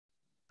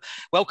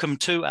Welcome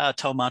to our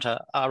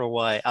Taumata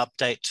Arowai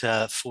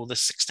update for the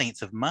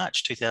 16th of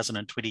March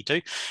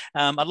 2022.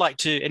 I'd like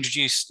to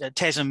introduce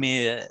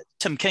Tasman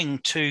Tim King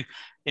to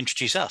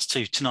introduce us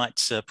to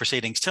tonight's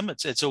proceedings. Tim,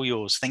 it's all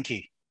yours. Thank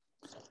you.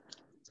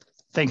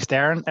 Thanks,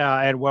 Darren,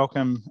 and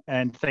welcome,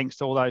 and thanks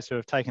to all those who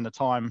have taken the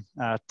time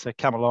to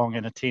come along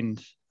and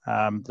attend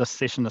this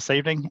session this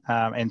evening,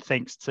 and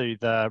thanks to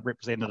the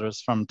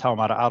representatives from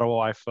Taumata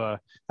Arowai for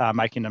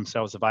making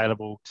themselves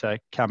available to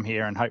come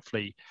here and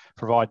hopefully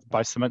provide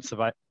both some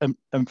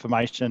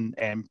information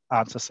and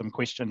answer some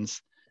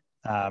questions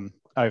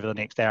over the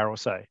next hour or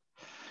so.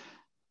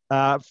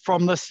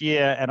 From this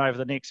year and over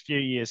the next few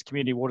years,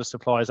 community water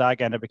supplies are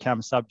going to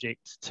become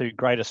subject to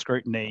greater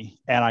scrutiny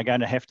and are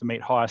going to have to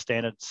meet higher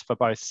standards for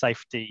both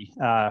safety,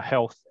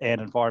 health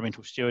and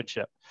environmental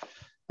stewardship.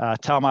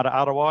 Taumata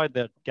Arowai,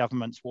 the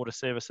government's water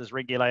services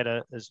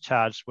regulator, is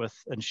charged with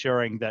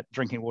ensuring that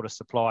drinking water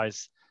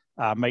supplies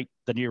meet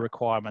the new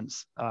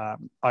requirements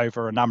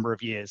over a number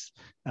of years,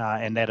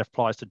 and that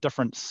applies to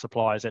different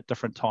supplies at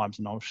different times,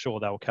 and I'm sure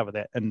they'll cover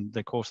that in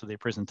the course of their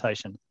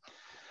presentation.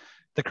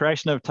 The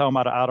creation of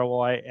Taumata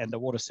Arowai and the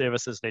water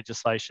services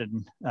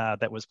legislation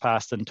that was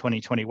passed in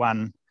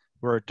 2021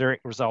 were a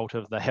direct result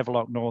of the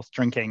Havelock North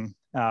drinking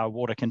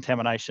water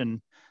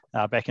contamination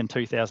back in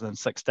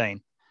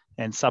 2016.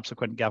 And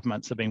subsequent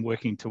governments have been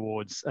working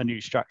towards a new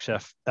structure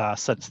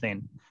since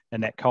then,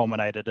 and that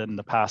culminated in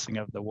the passing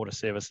of the water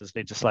services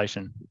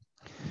legislation.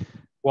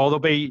 While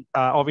there'll be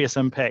obvious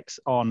impacts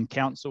on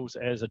councils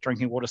as a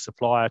drinking water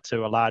supplier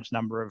to a large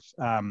number of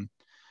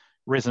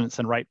residents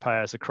and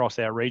ratepayers across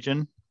our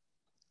region,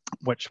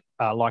 which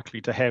are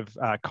likely to have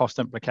cost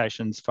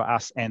implications for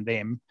us and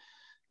them,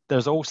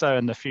 there's also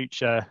in the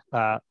future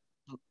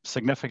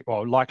significant,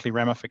 well, likely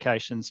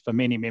ramifications for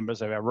many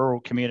members of our rural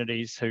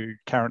communities who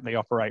currently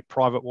operate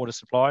private water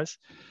supplies.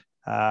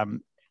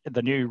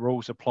 The new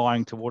rules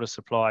applying to water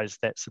supplies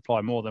that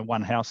supply more than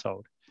one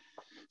household.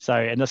 So,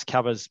 and this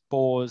covers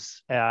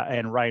bores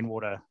and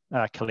rainwater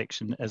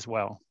collection as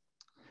well.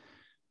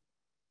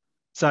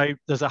 So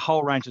there's a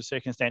whole range of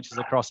circumstances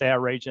across our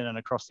region and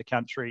across the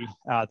country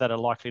that are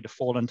likely to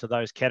fall into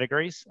those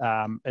categories.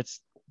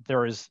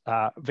 There is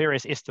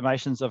various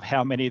estimations of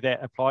how many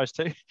that applies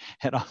to,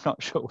 and I'm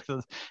not sure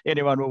whether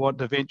anyone will want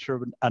to venture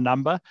a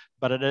number,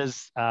 but it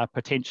is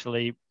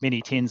potentially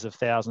many tens of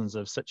thousands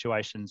of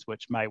situations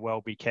which may well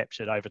be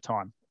captured over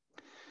time.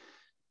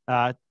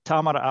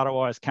 Taumata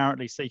Arowai is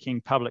currently seeking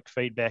public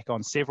feedback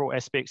on several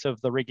aspects of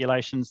the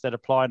regulations that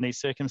apply in these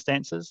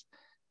circumstances.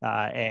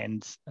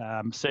 And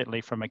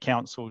certainly from a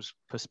council's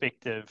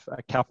perspective,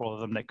 a couple of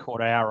them that caught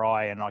our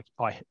eye, and I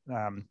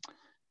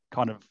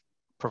kind of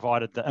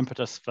provided the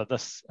impetus for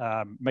this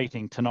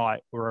meeting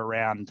tonight, were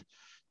around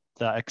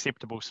the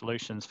acceptable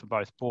solutions for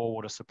both bore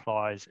water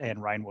supplies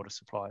and rainwater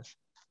supplies.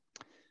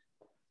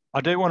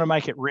 I do want to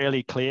make it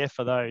really clear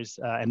for those,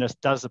 and this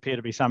does appear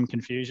to be some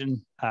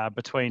confusion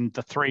between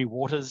the three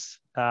waters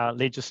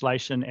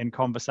legislation and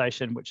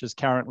conversation, which is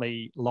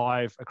currently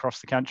live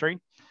across the country.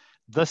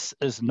 This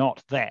is not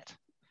that.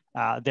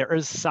 There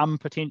is some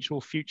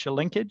potential future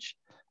linkage,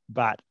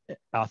 but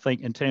I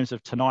think in terms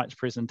of tonight's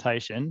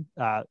presentation,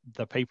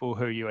 the people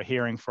who you are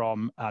hearing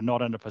from are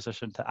not in a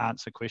position to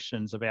answer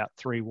questions about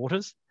three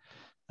waters.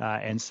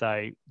 And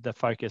so the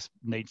focus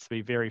needs to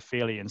be very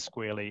fairly and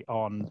squarely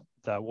on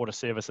the water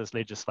services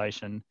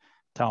legislation,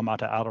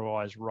 Taumata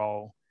Arowai's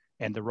role,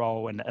 and the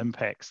role and the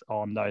impacts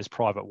on those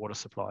private water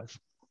supplies.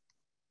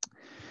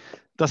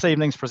 This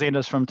evening's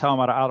presenters from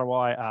Taumata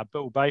Arowai are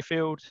Bill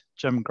Bayfield,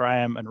 Jim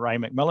Graham and Ray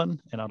McMillan,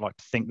 and I'd like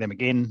to thank them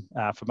again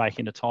for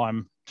making the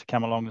time to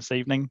come along this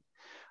evening.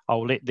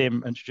 I'll let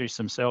them introduce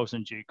themselves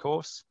in due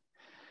course.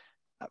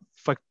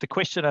 For the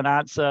question and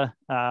answer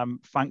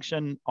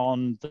function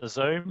on the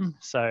Zoom,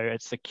 so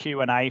it's the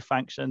Q&A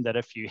function that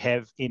if you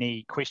have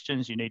any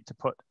questions you need to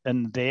put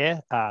in there,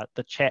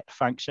 the chat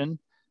function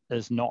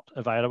is not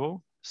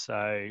available.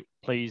 So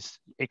please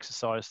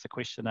exercise the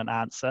question and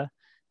answer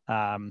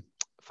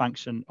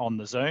function on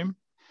the Zoom.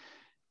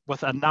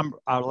 With a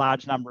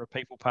large number of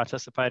people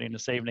participating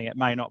this evening, it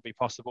may not be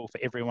possible for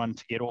everyone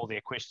to get all their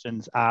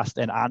questions asked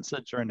and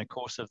answered during the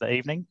course of the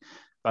evening,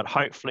 but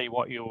hopefully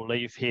what you will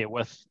leave here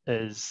with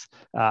is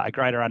a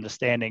greater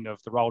understanding of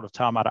the role of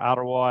Taumata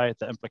Arowai,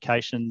 the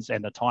implications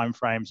and the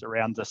timeframes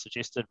around the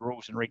suggested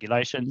rules and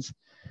regulations,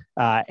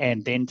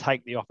 and then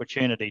take the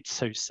opportunity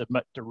to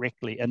submit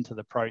directly into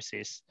the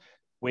process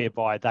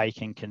whereby they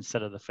can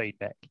consider the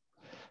feedback.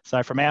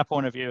 So from our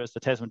point of view as the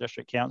Tasman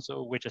District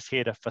Council, we're just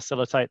here to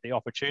facilitate the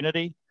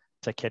opportunity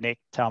to connect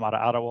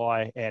Taumata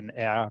Arowai and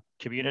our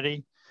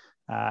community,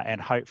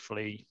 and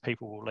hopefully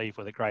people will leave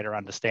with a greater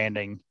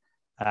understanding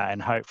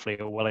and hopefully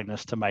a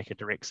willingness to make a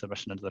direct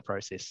submission into the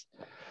process.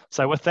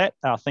 So with that,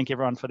 I'll thank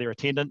everyone for their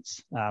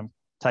attendance,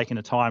 taking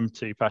the time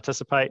to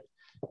participate,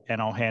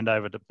 and I'll hand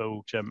over to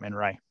Bill, Jim and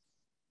Ray.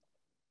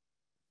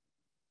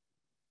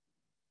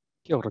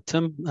 Kia ora,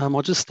 Tim.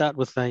 I'll just start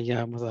with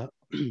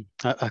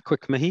a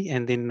quick mihi,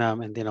 and then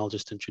I'll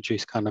just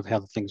introduce kind of how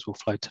the things will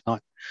flow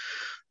tonight.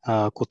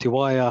 Ko te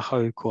wai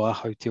ahau, ko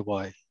ahau te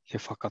wai. He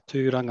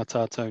whakatūranga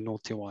tātou no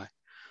te wai.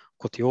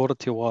 Ko te ora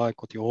te wai,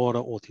 ko te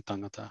ora o te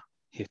tangata.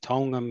 He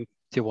taonga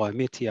te wai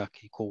me te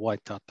aki, ko wai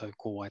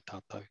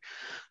tātou,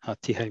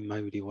 tihei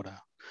mauri ora.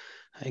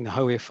 Inga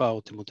hau e whā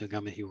o te motu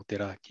ngamihi o te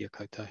rā kia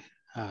koutou.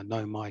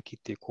 Nau mai ki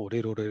te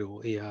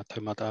kōrero i a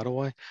Taumata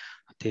Arowai.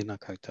 Tēnā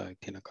koutou,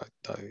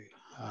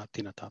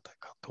 tēnā tātou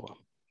katoa.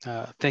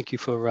 Thank you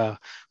for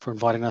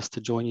inviting us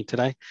to join you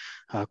today.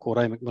 Ko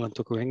Ray McMillan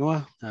tuku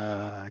ingoa,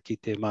 ki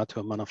te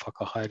mātua mana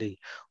whakahaere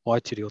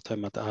waituri o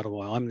Taumata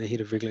Arowai. I'm the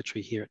Head of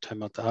Regulatory here at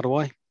Taumata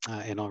Arowai,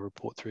 and I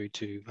report through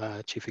to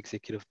Chief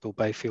Executive Bill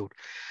Bayfield.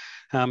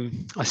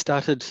 I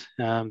started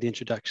the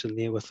introduction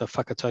there with the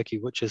whakatauki,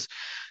 which is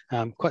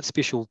quite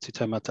special to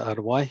Taumata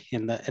Arowai.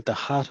 And at the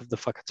heart of the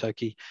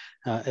whakatauki,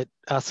 it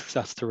asks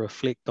us to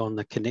reflect on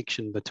the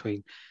connection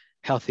between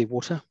healthy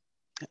water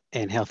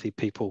and healthy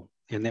people,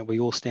 and that we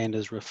all stand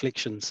as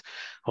reflections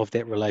of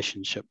that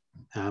relationship,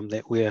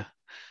 that we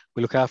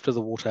look after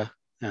the water,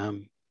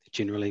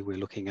 generally we're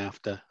looking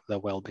after the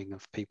well-being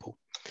of people.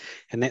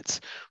 And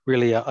that's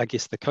really, I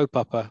guess, the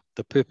kaupapa,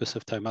 the purpose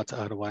of Taumata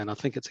Arowai, and I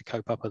think it's a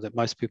kaupapa that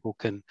most people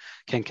can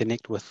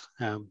connect with.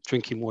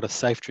 Drinking water,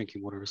 safe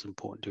drinking water is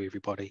important to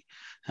everybody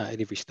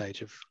at every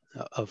stage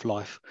of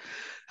life.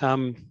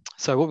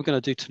 So what we're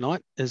going to do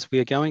tonight is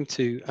we're going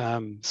to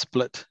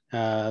split,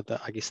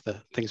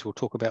 the things we'll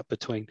talk about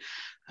between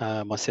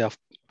myself,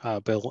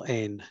 Bill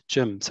and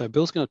Jim. So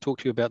Bill's going to talk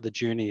to you about the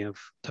journey of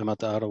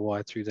Taumata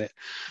Arowai through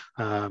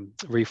that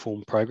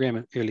reform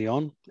program early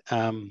on.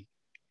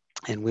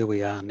 And where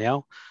we are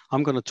now.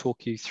 I'm going to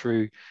talk you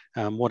through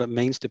what it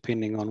means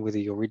depending on whether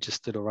you're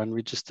registered or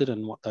unregistered,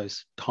 and what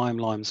those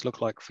timelines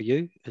look like for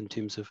you in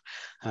terms of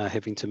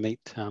having to meet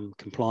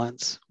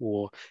compliance,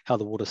 or how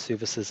the Water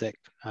Services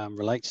Act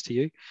relates to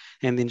you.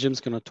 And then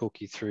Jim's going to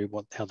talk you through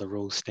how the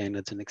rules,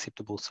 standards and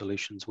acceptable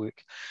solutions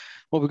work.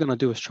 What we're going to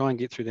do is try and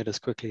get through that as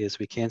quickly as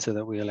we can, so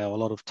that we allow a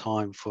lot of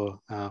time for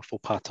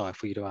pātai,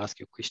 for you to ask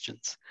your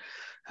questions.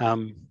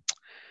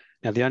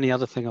 Now, the only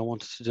other thing I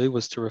wanted to do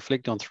was to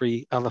reflect on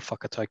 3 other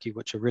whakatauki,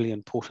 which are really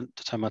important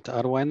to Taumata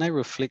Arowai, and they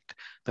reflect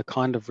the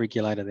kind of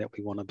regulator that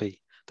we want to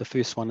be. The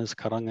first one is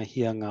karanga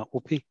hia ngā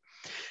opi,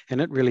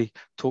 and it really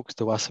talks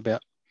to us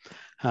about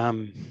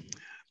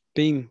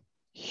being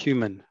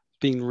human,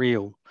 being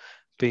real,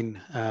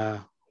 being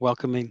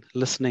welcoming,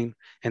 listening,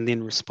 and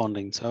then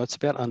responding. So it's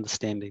about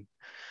understanding.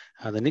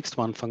 The next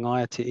one,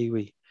 whangaia te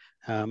iwi.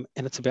 And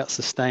it's about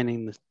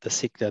sustaining the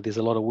sector. There's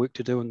a lot of work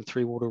to do in the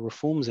 3 water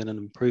reforms and in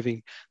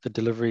improving the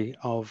delivery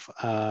of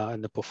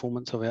and the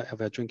performance of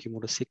our drinking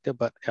water sector,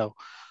 but our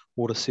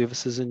water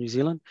services in New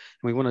Zealand.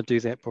 And we want to do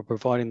that by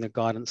providing the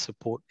guidance,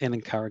 support and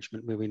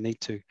encouragement where we need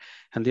to.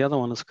 And the other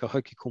one is ka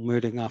hoki ko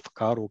muri ngā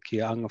whakaaro ki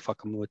a anga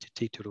whakamua te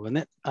tituru. And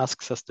that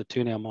asks us to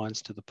turn our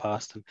minds to the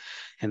past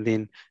and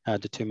then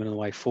determine the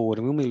way forward.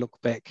 And when we look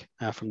back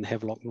from the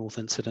Havelock North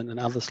incident and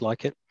others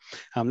like it,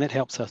 that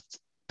helps us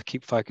to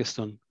keep focused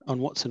on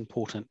what's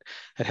important.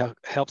 It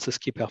helps us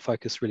keep our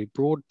focus really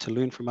broad, to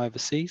learn from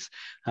overseas,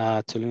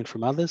 to learn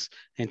from others,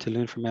 and to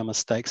learn from our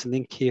mistakes, and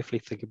then carefully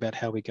think about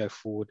how we go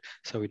forward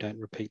so we don't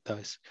repeat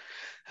those.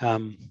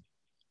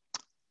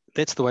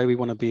 That's the way we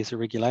want to be as a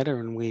regulator,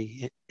 and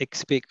we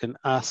expect and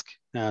ask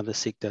the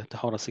sector to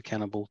hold us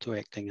accountable to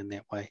acting in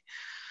that way.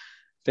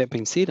 That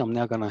being said, I'm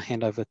now going to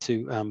hand over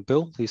to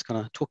Bill, who's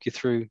going to talk you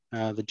through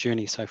the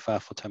journey so far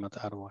for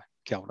Taumata Arowai.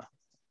 Kia ora.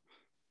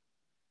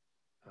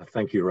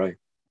 Thank you, Ray.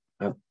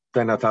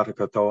 Tēnā tātou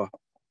katoa,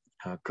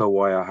 ko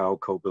waia hau,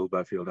 ko Bill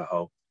Bayfield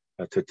hau,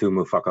 te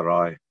tumu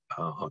whakarai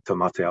o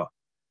Taumata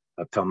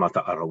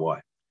Arowai.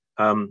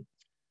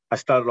 I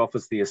started off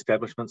as the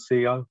establishment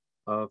CEO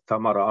of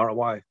Taumata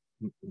Arowai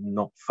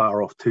not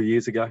far off 2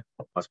 years ago.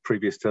 I was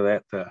previous to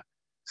that the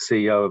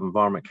CEO of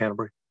Environment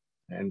Canterbury,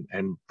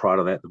 and prior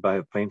to that the Bay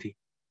of Plenty.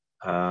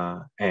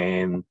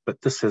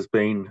 But this has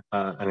been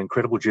an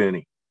incredible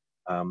journey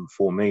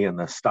for me and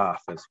the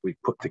staff as we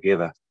put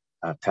together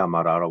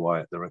Taumata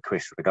Arowai at the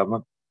request of the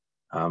government.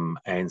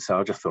 And so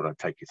I just thought I'd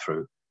take you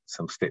through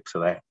some steps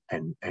of that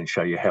and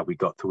show you how we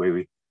got to where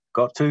we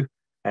got to,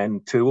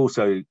 and to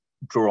also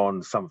draw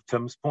on some of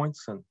Tim's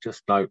points and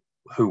just note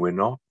who we're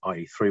not,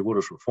 i.e. 3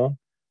 Waters Reform,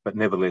 but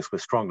nevertheless we're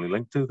strongly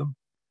linked to them.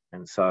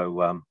 And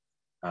so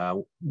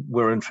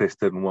we're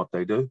interested in what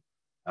they do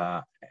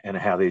and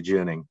how they're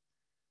journeying.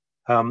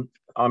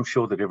 I'm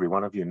sure that every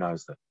one of you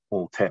knows that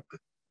all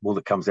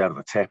that comes out of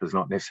the tap is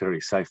not necessarily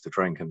safe to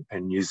drink,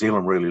 and New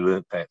Zealand really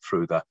learnt that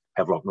through the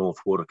Havelock North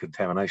water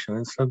contamination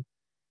incident.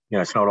 You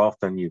know, it's not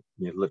often you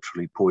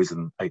literally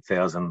poison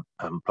 8,000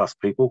 plus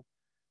people,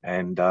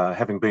 and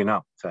having been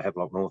up to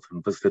Havelock North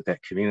and visited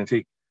that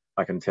community,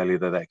 I can tell you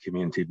that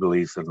community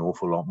believes that an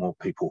awful lot more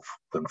people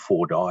than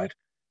 4 died.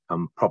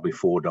 Probably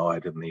 4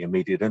 died in the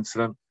immediate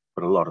incident,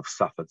 but a lot have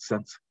suffered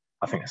since.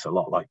 I think it's a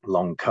lot like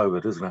long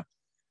COVID, isn't it?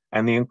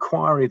 And the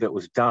inquiry that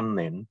was done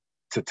then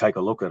to take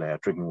a look at our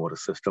drinking water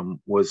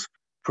system was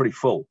pretty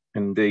full.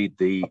 Indeed,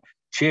 the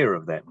chair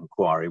of that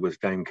inquiry was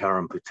Dame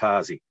Karen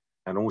Putazi,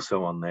 and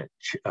also on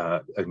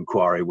that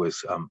inquiry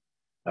was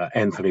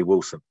Anthony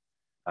Wilson.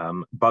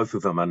 Both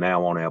of them are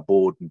now on our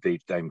board.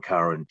 Indeed, Dame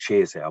Karen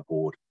chairs our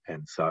board,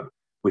 and so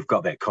we've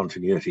got that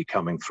continuity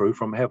coming through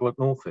from Havelock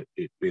North.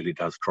 It really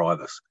does drive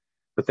us.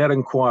 But that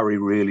inquiry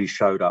really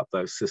showed up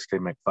those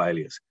systemic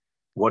failures.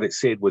 What it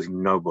said was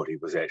nobody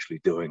was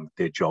actually doing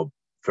their job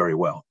very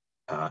well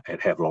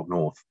at Havelock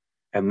North.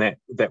 And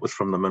that was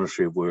from the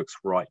Ministry of Works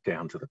right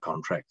down to the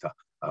contractor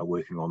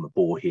working on the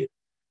bore head.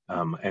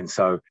 And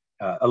so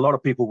a lot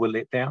of people were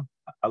let down.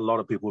 A lot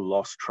of people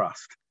lost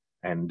trust.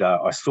 And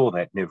I saw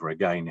that Never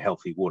Again,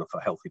 Healthy Water for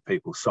Healthy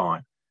People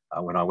sign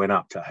when I went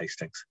up to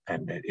Hastings,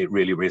 and it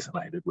really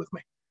resonated with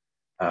me.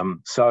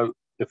 So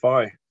if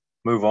I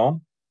move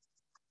on,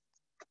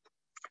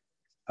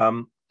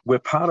 we're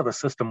part of a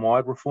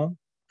system-wide reform,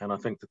 and I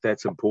think that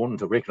that's important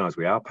to recognise.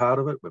 We are part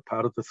of it. We're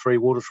part of the Three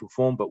Waters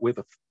reform, but we're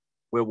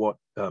what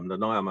the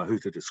Ngāi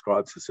Mahuta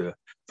describes as a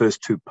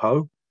first two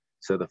po.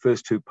 So the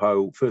first two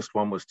po, first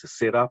one was to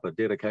set up a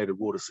dedicated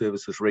water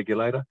services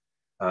regulator,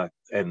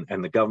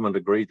 and the government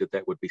agreed that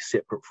that would be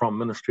separate from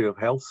Ministry of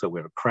Health. So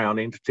we're a Crown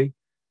entity.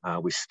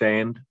 We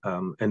stand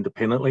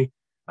independently.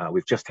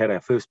 We've just had our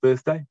first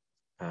birthday,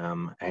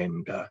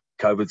 and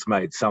COVID's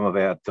made some of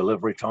our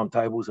delivery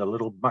timetables a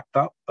little mucked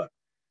up, but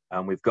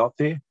we've got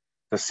there.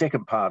 The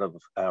second part of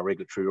our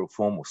regulatory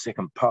reform, or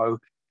second PO,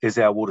 is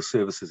our Water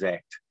Services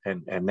Act,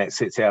 and that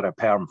sets out our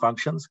power and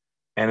functions,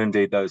 and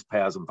indeed those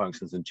powers and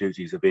functions and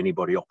duties of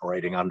anybody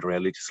operating under our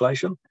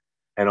legislation.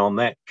 And on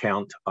that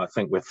count, I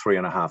think we're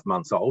 3.5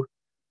 months old,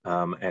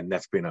 and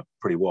that's been a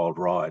pretty wild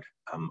ride,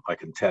 I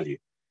can tell you.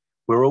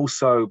 We're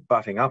also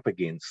butting up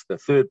against the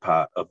third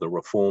part of the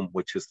reform,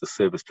 which is the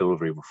service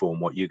delivery reform,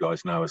 what you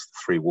guys know as the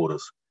Three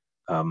Waters,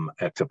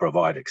 to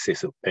provide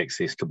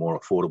access to more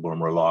affordable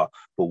and reliable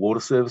water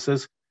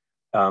services.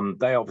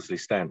 They obviously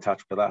stay in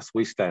touch with us,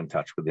 we stay in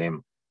touch with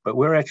them, but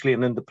we're actually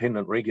an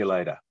independent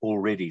regulator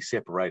already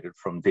separated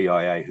from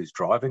DIA, who's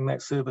driving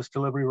that service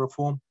delivery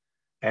reform.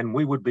 And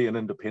we would be an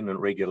independent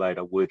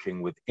regulator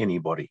working with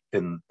anybody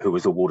who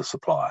is a water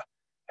supplier.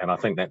 And I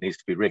think that needs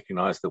to be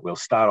recognised, that we'll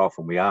start off,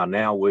 and we are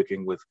now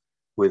working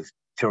with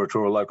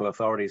territorial local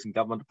authorities and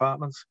government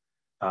departments,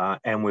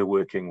 and we're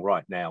working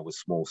right now with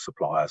small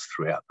suppliers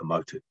throughout the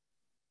motu.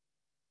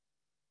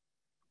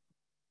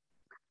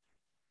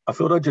 I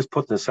thought I'd just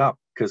put this up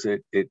because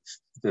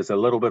there's a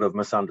little bit of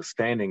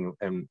misunderstanding,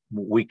 and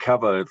we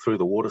cover through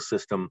the water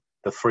system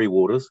the three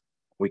waters.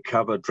 We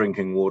cover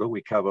drinking water,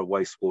 we cover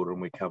wastewater,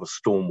 and we cover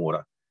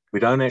stormwater. We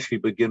don't actually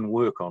begin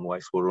work on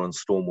wastewater and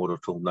stormwater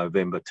till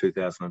November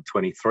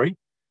 2023.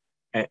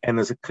 And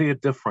there's a clear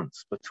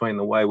difference between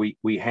the way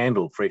we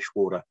handle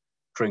freshwater,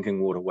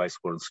 drinking water,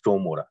 wastewater, and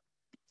stormwater.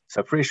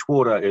 So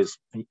freshwater is,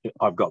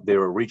 I've got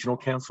there a regional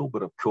council,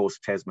 but of course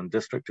Tasman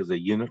District is a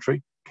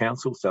unitary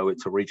council, so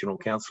it's a regional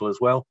council as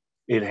well.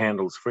 It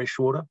handles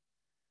freshwater.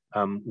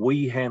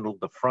 We handled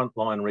the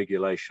frontline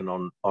regulation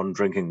on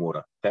drinking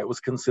water. That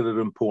was considered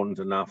important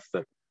enough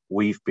that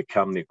we've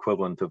become the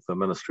equivalent of the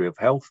Ministry of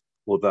Health,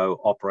 although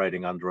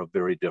operating under a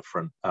very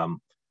different,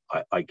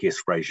 I guess,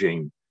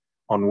 regime.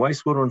 On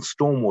wastewater and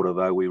stormwater,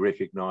 though, we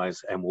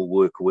recognise and will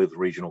work with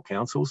regional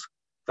councils.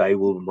 They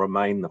will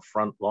remain the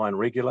frontline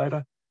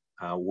regulator.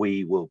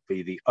 We will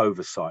be the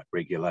oversight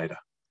regulator.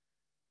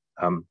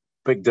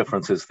 Big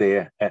differences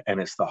there, and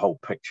it's the whole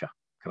picture.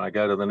 Can I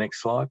go to the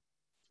next slide?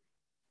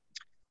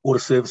 Water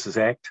Services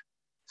Act.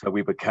 So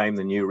we became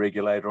the new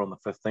regulator on the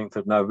 15th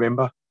of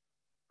November.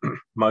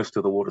 Most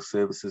of the Water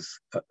Services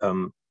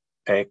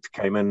Act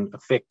came in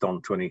effect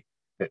on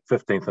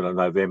 15th of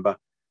November.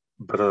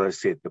 But as I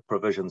said, the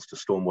provisions to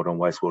stormwater and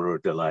wastewater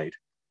are delayed.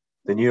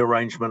 The new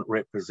arrangement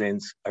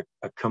represents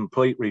a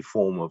complete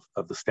reform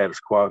of the status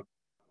quo,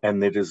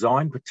 and they're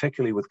designed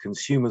particularly with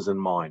consumers in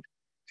mind,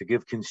 to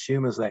give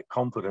consumers that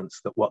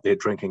confidence that what they're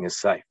drinking is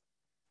safe.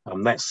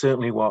 That's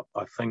certainly what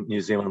I think New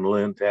Zealand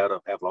learned out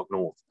of Havelock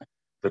North,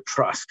 the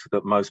trust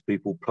that most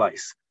people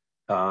place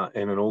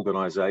in an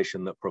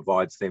organisation that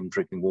provides them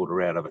drinking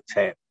water out of a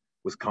tap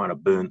was kind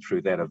of burned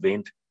through that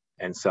event.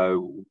 And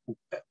so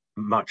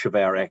much of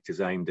our Act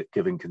is aimed at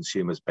giving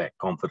consumers back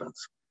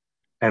confidence.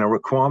 And a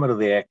requirement of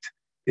the Act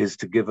is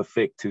to give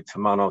effect to Te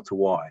Mana o Te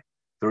Wai.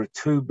 There are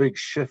two big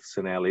shifts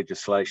in our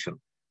legislation,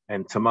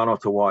 and Te Mana o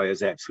Te Wai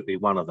is absolutely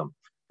one of them.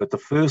 But the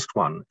first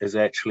one is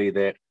actually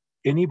that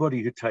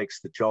anybody who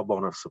takes the job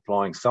on of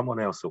supplying someone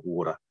else with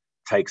water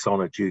takes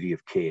on a duty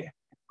of care.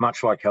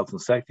 Much like health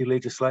and safety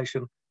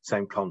legislation,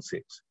 same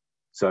concepts.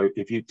 So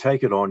if you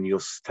take it on, you're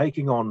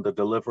taking on the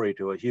delivery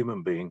to a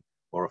human being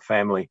or a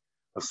family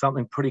of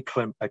something pretty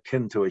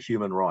akin to a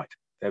human right.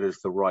 That is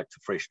the right to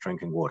fresh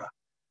drinking water.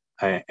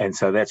 And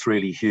so that's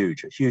really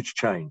huge, a huge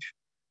change.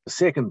 The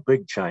second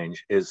big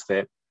change is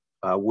that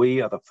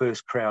we are the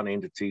first Crown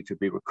entity to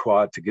be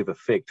required to give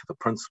effect to the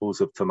principles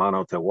of Te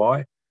Mana o Te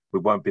Wai. We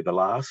won't be the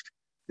last.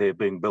 They're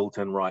being built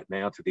in right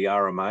now to the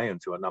RMA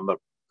and to a number of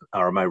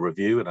RMA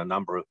review and a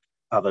number of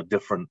other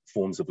different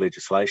forms of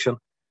legislation.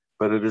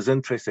 But it is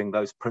interesting,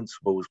 those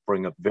principles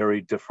bring a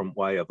very different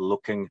way of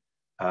looking,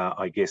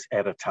 I guess,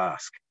 at a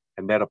task.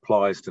 And that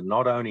applies to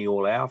not only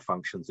all our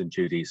functions and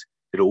duties,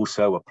 it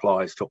also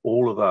applies to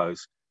all of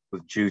those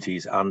with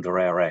duties under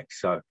our Act.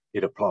 So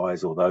it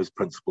applies, or those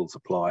principles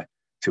apply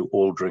to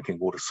all drinking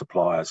water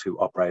suppliers who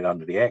operate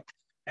under the Act,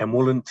 and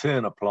will in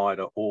turn apply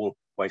to all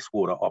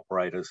wastewater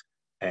operators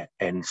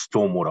and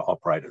stormwater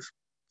operators.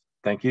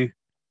 Thank you.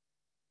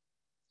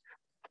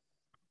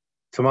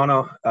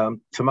 Taumata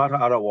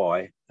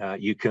Arowai,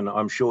 you can,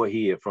 I'm sure,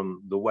 hear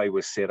from the way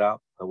we're set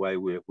up, the way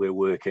we're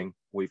working,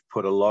 we've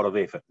put a lot of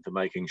effort into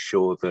making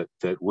sure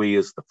that we,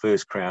 as the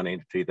first Crown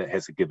entity that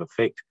has a give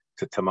effect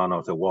to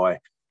Taumata Arowai,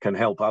 can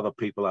help other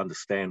people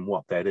understand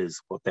what that is,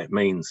 what that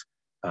means,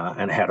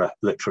 and how to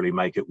literally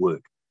make it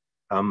work.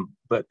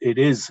 But it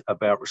is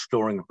about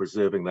restoring and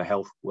preserving the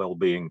health,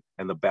 well-being,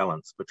 and the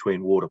balance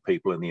between water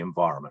people and the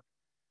environment.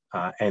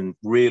 And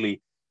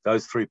really,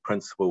 those three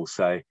principles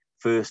say,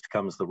 first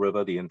comes the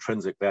river, the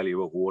intrinsic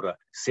value of water.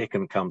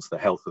 Second comes the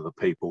health of the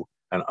people.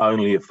 And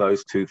only if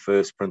those two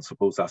first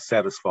principles are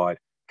satisfied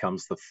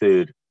comes the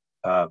third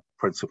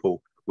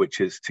principle, which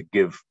is to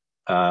give,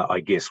 I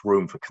guess,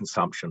 room for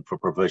consumption, for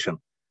provision,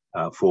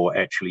 for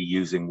actually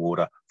using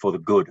water for the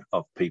good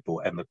of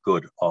people and the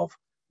good of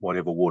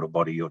whatever water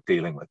body you're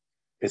dealing with.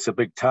 It's a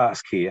big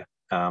task here,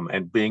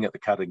 and being at the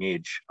cutting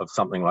edge of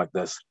something like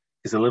this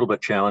is a little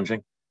bit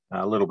challenging,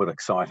 a little bit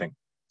exciting.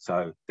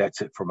 So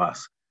that's it from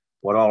us.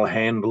 What I'll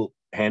hand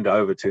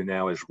over to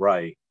now is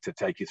Ray to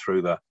take you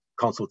through the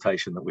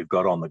consultation that we've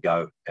got on the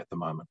go at the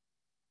moment.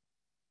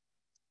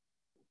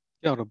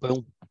 Kia ora,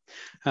 Bill.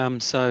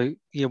 So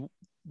yeah,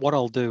 what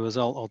I'll do is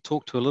I'll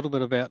talk to a little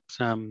bit about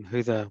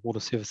who the Water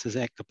Services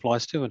Act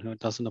applies to and who it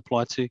doesn't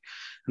apply to,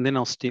 and then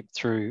I'll step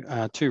through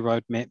two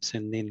roadmaps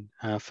and then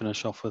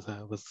finish off with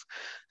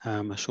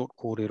a short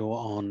kōrero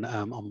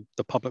on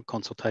the public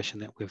consultation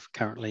that we've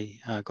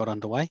currently got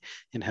underway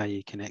and how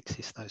you can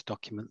access those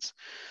documents.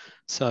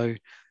 So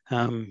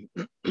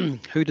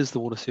who does the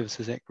Water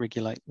Services Act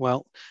regulate?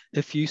 Well,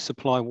 if you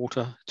supply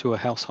water to a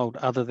household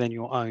other than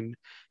your own,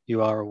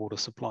 you are a water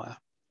supplier.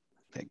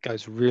 That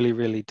goes really,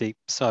 really deep.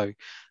 So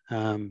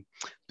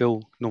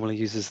Bill normally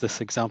uses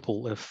this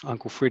example. If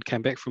Uncle Fred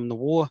came back from the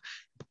war,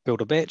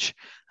 built a batch,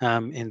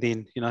 and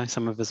then, you know,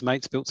 some of his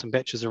mates built some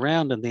batches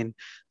around, and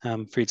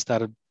then Fred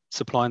started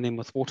supplying them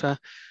with water,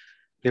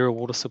 they're a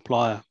water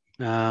supplier.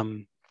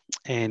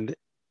 And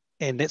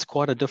that's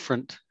quite a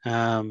different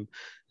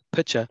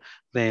picture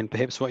than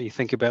perhaps what you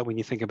think about when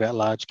you think about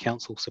large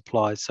council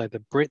supplies. So the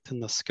breadth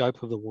and the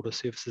scope of the Water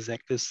Services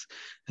Act is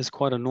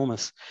quite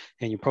enormous.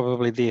 And you're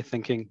probably there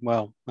thinking,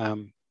 well,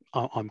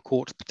 I'm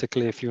caught,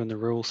 particularly if you're in the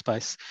rural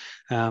space,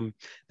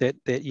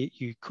 that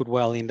you could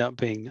well end up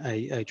being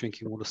a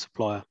drinking water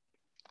supplier.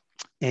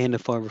 And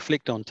if I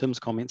reflect on Tim's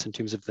comments in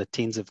terms of the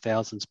tens of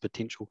thousands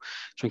potential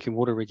drinking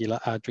water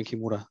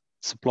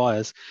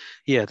suppliers,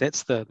 yeah,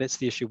 that's the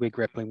issue we're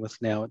grappling with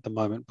now at the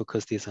moment,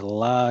 because there's a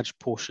large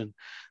portion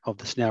of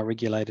this now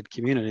regulated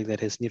community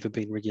that has never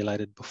been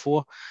regulated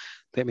before.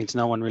 That means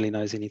no one really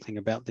knows anything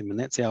about them, and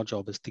that's our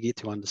job, is to get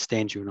to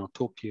understand you. And I'll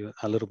talk to you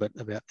a little bit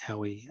about how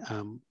we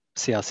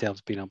see ourselves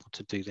being able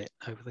to do that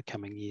over the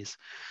coming years.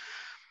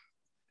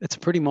 It's a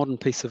pretty modern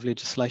piece of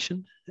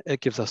legislation.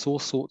 It gives us all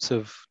sorts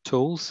of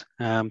tools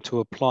to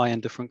apply in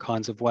different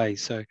kinds of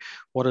ways. So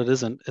what it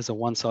isn't is a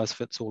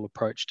one-size-fits-all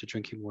approach to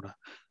drinking water.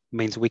 It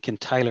means we can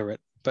tailor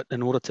it, but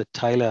in order to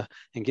tailor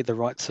and get the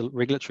right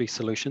regulatory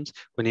solutions,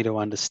 we need to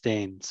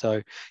understand. So,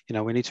 you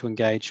know, we need to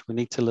engage, we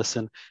need to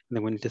listen, and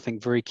then we need to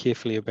think very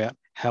carefully about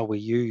how we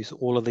use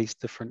all of these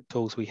different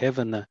tools we have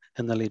in the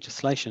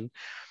legislation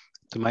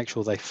to make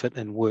sure they fit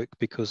and work,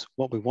 because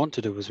what we want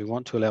to do is we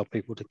want to allow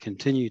people to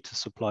continue to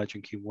supply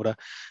drinking water,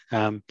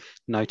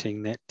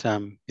 noting that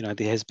you know,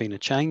 there has been a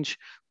change,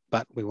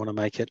 but we want to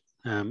make it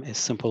as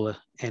simple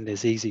and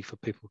as easy for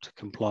people to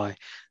comply,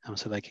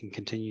 so they can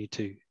continue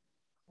to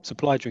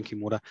supply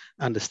drinking water,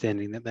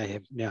 understanding that they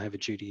now have a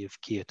duty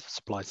of care to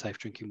supply safe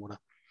drinking water.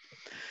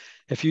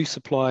 If you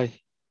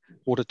supply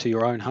water to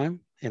your own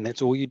home and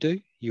that's all you do,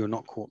 you're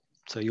not caught.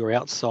 So you're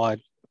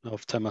outside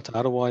of Taumata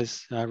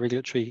Arowai's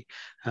regulatory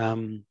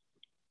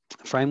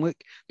framework,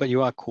 but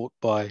you are caught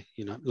by,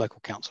 you know, local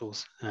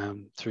councils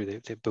through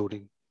their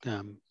building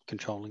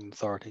controlling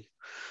authority.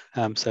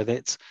 So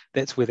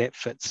that's where that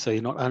fits. So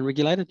you're not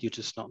unregulated, you're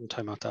just not in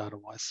Taumata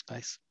Arowai's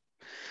space.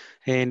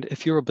 And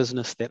if you're a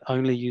business that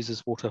only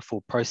uses water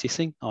for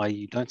processing, i.e.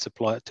 you don't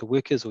supply it to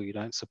workers or you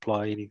don't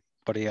supply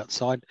anybody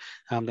outside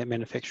that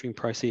manufacturing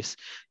process,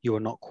 you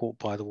are not caught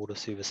by the Water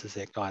Services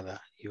Act either.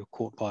 You're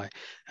caught by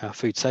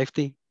food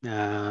safety,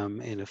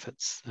 and if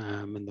it's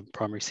in the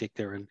primary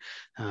sector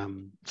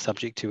and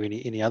subject to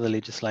any other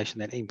legislation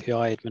that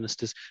MPI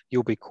administers,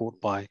 you'll be caught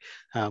by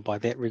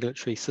that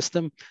regulatory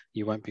system.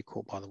 You won't be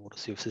caught by the Water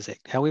Services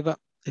Act. However,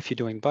 if you're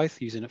doing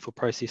both, using it for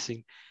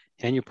processing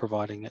and you're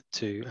providing it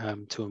to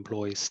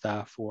employees,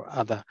 staff, or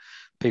other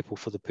people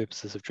for the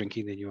purposes of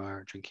drinking, then you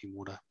are a drinking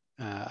water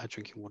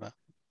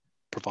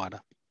provider.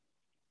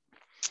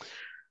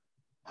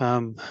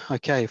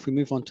 Okay, if we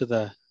move on to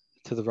the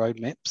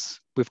roadmaps,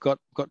 we've got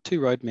two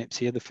roadmaps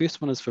here. The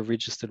first one is for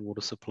registered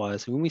water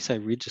suppliers. And when we say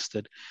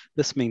registered,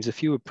 this means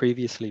if you were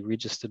previously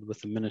registered with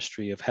the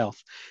Ministry of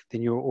Health,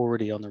 then you're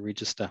already on the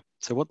register.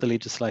 So what the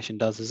legislation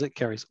does is it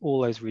carries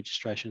all those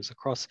registrations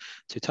across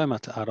to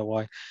Taumata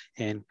Arowai.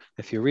 And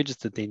if you're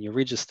registered, then you're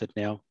registered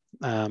now.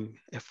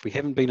 If we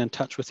haven't been in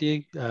touch with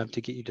you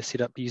to get you to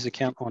set up a user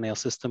account on our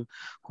system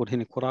called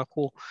Hine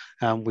Korako,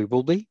 we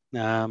will be,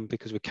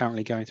 because we're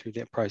currently going through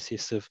that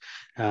process of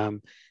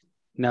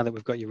now that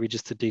we've got your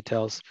registered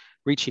details,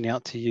 reaching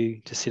out to you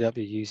to set up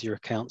your user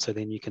account, so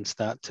then you can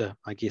start to,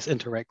 I guess,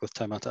 interact with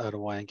Taumata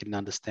Arowai and get an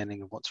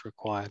understanding of what's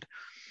required.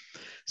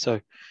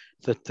 So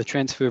the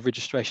transfer of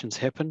registrations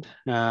happened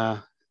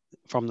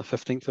from the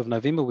 15th of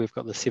November. We've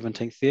got the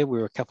 17th there. We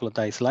were a couple of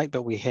days late,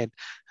 but we had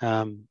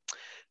a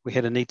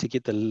need to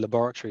get the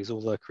laboratories,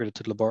 all the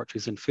accredited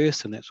laboratories in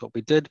first, and that's what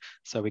we did.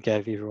 So we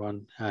gave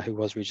everyone who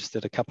was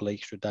registered a couple of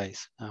extra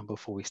days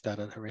before we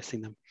started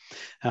harassing them.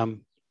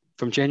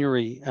 From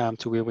January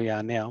to where we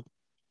are now,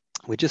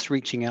 we're just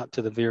reaching out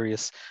to the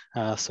various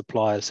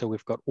suppliers. So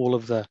we've got all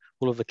of the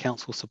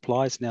council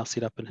supplies now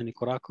set up in Hine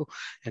Korako,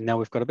 and now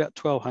we've got about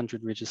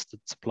 1,200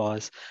 registered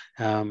suppliers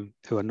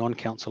who are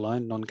non-council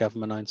owned,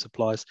 non-government owned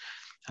suppliers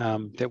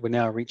that we're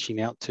now reaching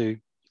out to,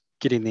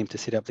 getting them to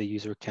set up their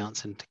user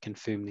accounts and to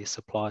confirm their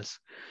supplies.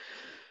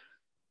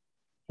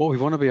 What we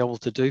want to be able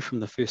to do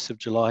from the 1st of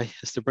July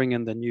is to bring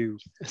in the new,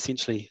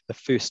 essentially the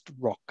first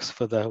rocks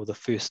for the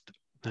first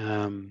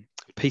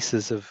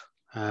pieces of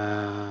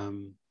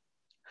the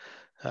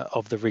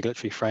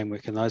regulatory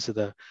framework, and those are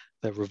the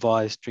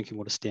revised drinking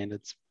water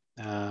standards,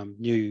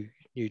 new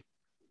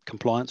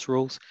compliance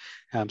rules,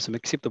 some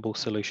acceptable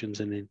solutions,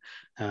 and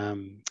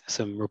then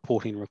some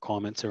reporting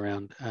requirements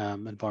around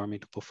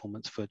environmental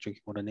performance for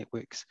drinking water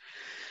networks.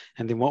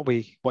 And then what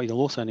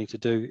you'll also need to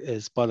do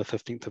is by the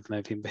 15th of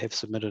November have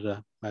submitted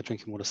a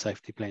drinking water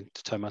safety plan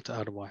to Taumata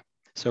Arowai.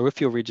 So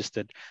if you're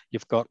registered,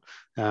 you've got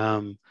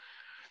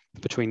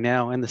between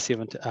now and the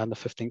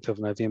 15th of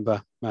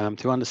November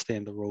to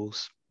understand the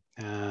rules,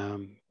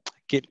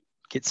 get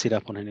set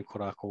up on Hine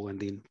Korako, and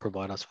then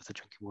provide us with a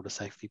drinking water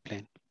safety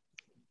plan.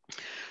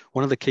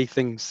 One of the key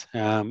things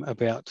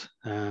about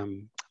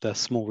the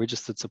small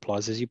registered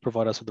suppliers is you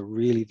provide us with a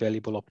really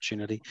valuable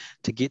opportunity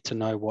to get to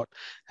know what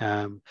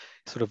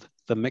sort of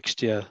the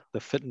mixture, the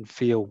fit and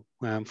feel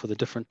for the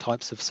different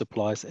types of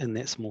supplies in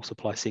that small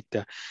supply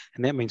sector.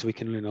 And that means we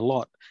can learn a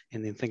lot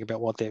and then think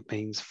about what that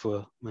means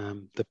for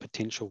the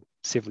potential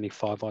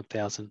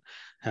 75,000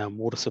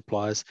 water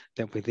suppliers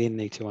that we then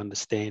need to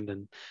understand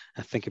and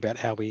think about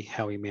how we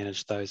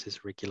manage those as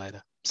a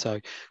regulator.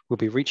 So we'll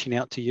be reaching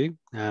out to you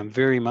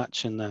very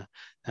much in the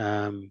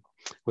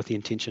with the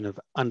intention of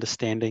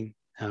understanding,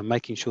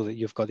 making sure that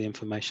you've got the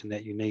information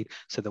that you need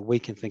so that we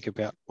can think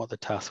about what the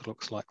task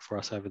looks like for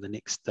us over the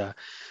next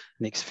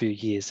few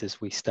years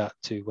as we start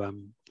to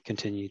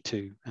continue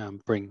to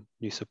bring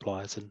new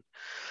suppliers in.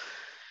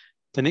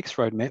 The next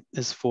roadmap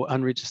is for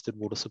unregistered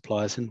water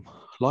suppliers, and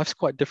life's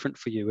quite different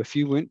for you. If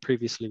you weren't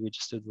previously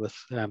registered with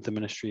the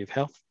Ministry of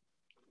Health,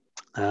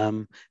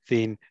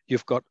 then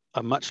you've got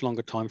a much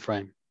longer time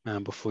frame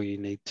before you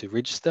need to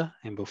register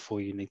and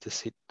before you need to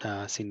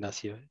send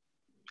us your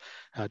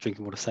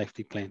drinking water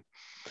safety plan.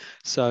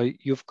 So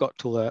you've got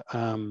till the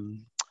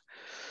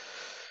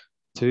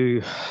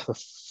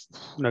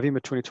November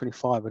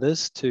 2025 it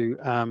is to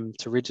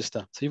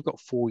register. So you've got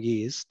 4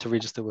 years to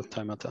register with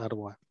Taumata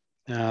Arowai.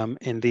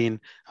 And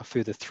then a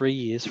further 3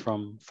 years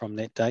from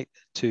that date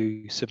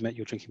to submit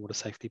your drinking water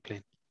safety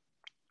plan.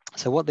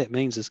 So what that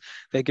means is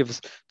that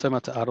gives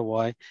Taumata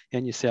Arowai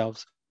and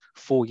yourselves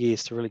 4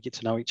 years to really get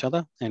to know each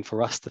other, and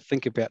for us to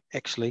think about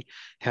actually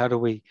how do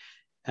we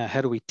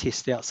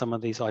test out some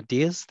of these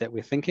ideas that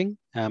we're thinking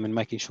and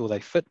making sure they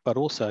fit, but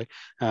also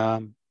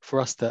for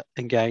us to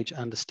engage,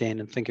 understand,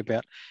 and think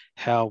about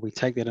how we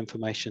take that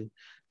information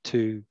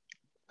to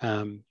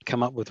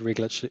come up with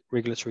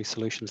regulatory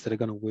solutions that are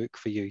going to work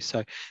for you.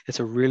 So it's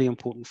a really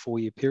important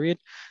 4-year period,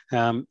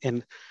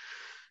 and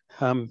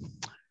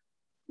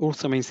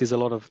also means there's a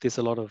lot of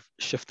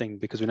shifting,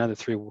 because we know the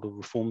 3 water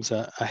reforms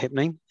are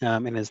happening,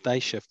 and as they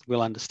shift,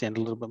 we'll understand a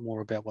little bit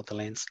more about what the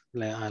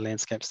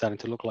landscape's starting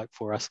to look like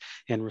for us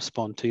and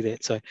respond to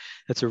that. So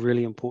it's a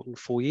really important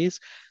 4 years.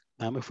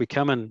 If we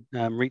come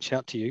and reach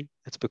out to you,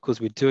 it's because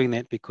we're doing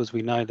that because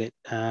we know that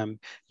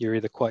you're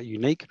either quite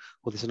unique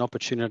or there's an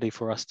opportunity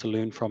for us to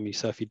learn from you.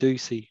 So if you do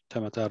see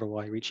Taumata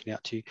Arowai reaching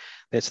out to you,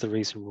 that's the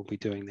reason we'll be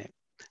doing that.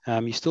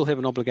 You still have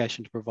an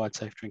obligation to provide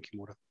safe drinking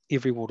water.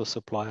 Every water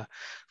supplier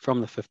from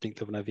the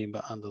 15th of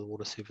November under the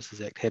Water Services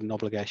Act had an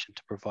obligation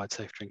to provide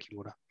safe drinking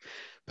water.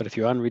 But if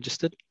you're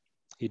unregistered,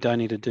 you don't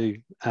need to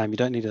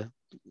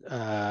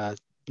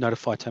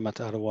notify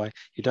Taumata Arowai,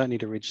 you don't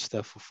need to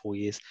register for 4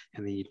 years,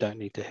 and then you don't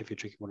need to have your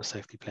drinking water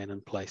safety plan in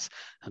place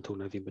until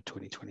November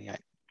 2028.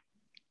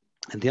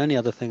 And the only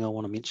other thing I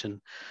want to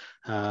mention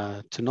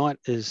tonight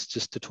is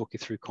just to talk you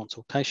through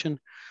consultation.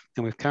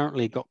 And we've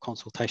currently got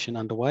consultation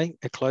underway.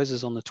 It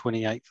closes on the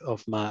 28th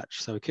of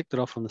March. So we kicked it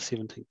off on the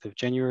 17th of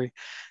January.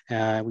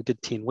 We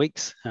did 10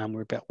 weeks.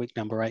 We're about week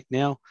number 8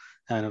 now,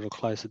 and it'll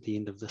close at the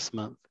end of this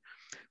month.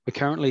 We're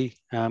currently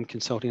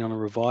consulting on a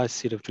revised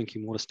set of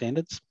drinking water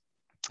standards,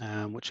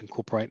 which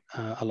incorporate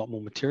a lot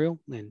more material,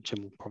 and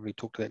Jim will probably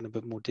talk to that in a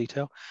bit more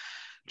detail.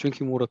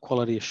 Drinking water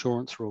quality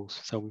assurance rules.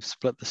 So we've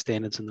split the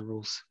standards and the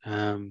rules.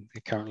 They're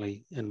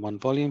currently in one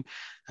volume,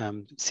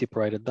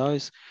 separated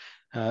those.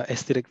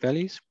 Aesthetic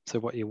values, so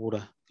what your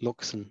water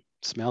looks and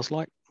smells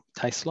like,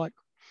 tastes like.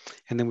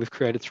 And then we've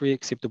created 3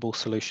 acceptable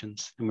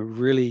solutions, and we're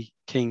really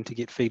keen to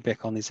get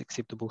feedback on these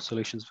acceptable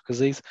solutions, because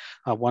these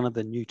are one of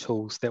the new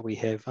tools that we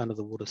have under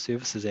the Water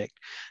Services Act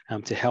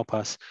to help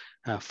us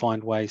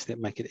find ways that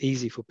make it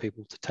easy for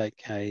people to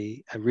take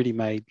a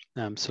ready-made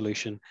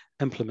solution,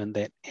 implement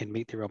that, and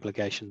meet their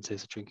obligations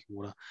as a drinking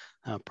water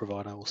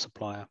provider or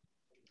supplier.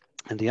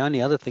 And the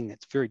only other thing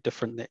that's very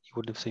different that you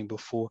wouldn't have seen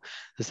before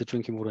is the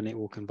Drinking Water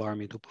Network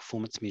environmental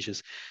performance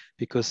measures,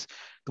 because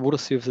the Water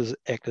Services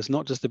Act is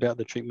not just about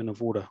the treatment of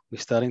water. We're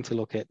starting to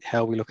look at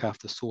how we look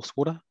after source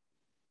water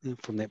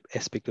from that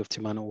aspect of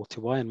Te Mana o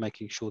Te Wai, and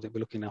making sure that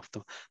we're looking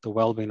after the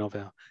well-being of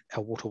our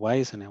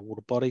waterways and our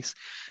water bodies.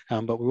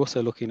 But we're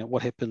also looking at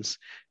what happens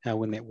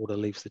when that water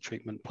leaves the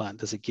treatment plant.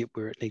 Does it get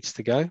where it needs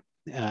to go?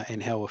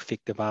 And how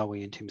effective are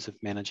we in terms of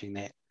managing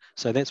that?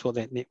 So that's what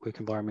that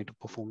network environmental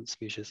performance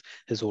measures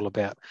is all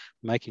about,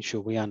 making sure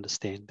we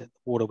understand that the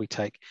water we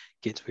take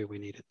gets where we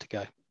need it to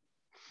go.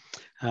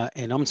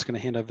 And I'm just going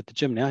to hand over to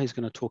Jim now. He's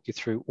going to talk you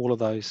through all of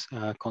those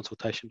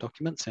consultation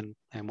documents and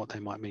what they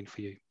might mean for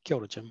you. Kia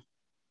ora, Jim.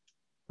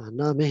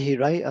 Ngā mihi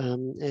rei,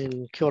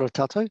 and kia ora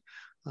tātou.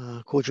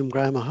 Ko Jim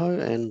Graham aho,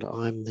 and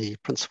I'm the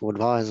Principal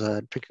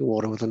Advisor Drinking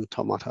Water within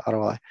Taumata,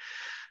 Arowai.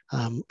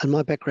 And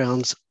my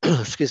background's,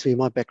 excuse me,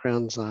 my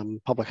background's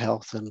public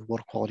health and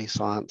water quality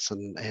science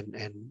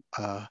and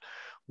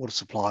water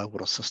supply,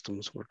 water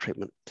systems, water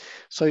treatment.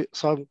 So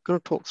I'm going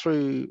to talk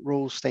through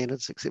rules,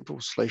 standards, acceptable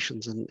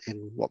solutions, and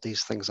what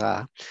these things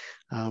are.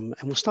 And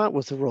we'll start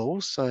with the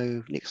rules.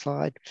 So next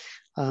slide.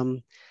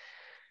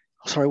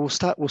 Sorry, we'll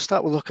start with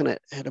looking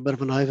at a bit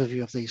of an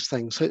overview of these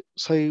things.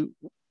 So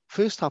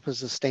first up is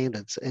the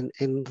standards,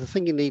 and the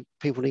thing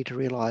people need to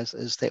realise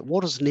is that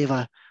water's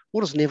never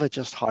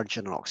just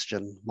hydrogen and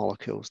oxygen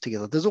molecules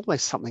together. There's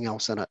always something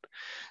else in it,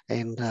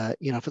 and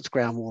you know, if it's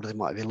groundwater, there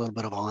might be a little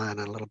bit of iron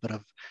and a little bit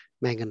of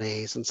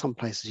manganese, and some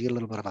places you get a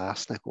little bit of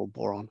arsenic or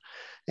boron.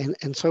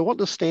 And so what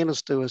the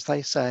standards do is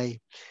they say,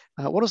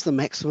 what is the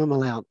maximum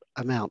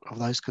amount of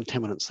those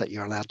contaminants that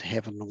you're allowed to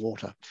have in the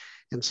water?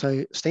 And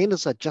so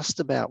standards are just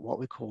about what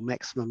we call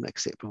maximum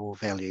acceptable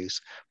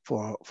values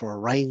for a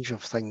range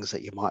of things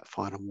that you might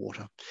find in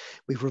water.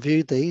 We've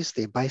reviewed these.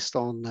 They're based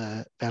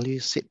on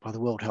values set by the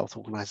World Health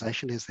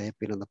Organization, as they have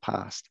been in the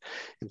past.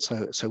 And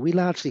so we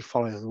largely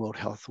follow the World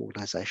Health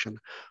Organization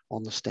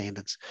on the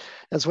standards.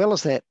 As well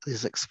as that,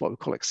 there's what we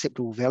call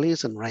acceptable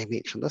values, and Ray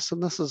mentioned this,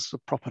 and this is the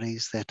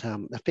properties that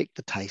affect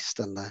the taste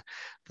and the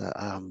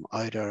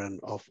odor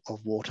of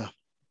water.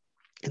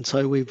 And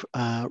so we've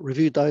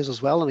reviewed those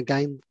as well. And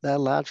again, they're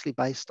largely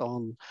based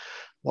on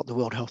what the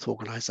World Health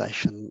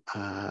Organization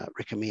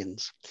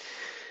recommends.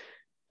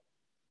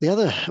 The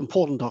other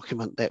important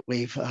document that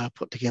we've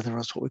put together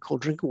is what we call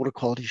Drinking Water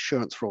Quality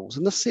Assurance Rules.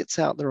 And this sets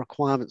out the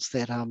requirements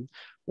that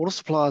water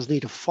suppliers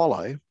need to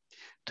follow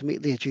to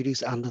meet their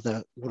duties under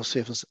the Water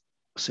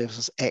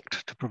Services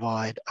Act to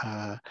provide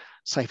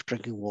safe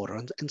drinking water.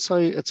 And so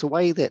it's a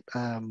way that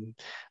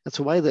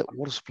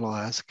water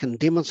suppliers can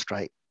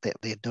demonstrate that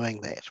they're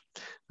doing that.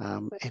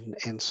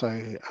 And so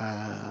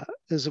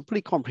there's a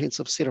pretty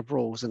comprehensive set of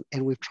rules,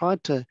 and we've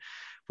tried to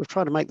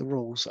make the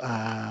rules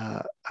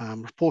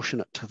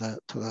proportionate to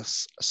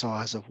the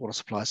size of water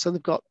supply. So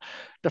they've got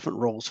different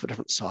rules for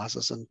different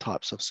sizes and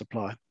types of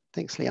supply.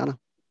 Thanks, Liana.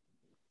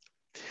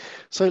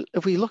 So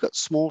if we look at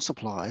small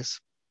supplies,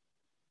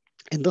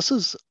 and this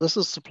is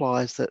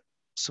supplies that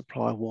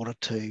supply water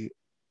to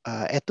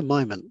at the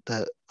moment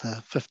the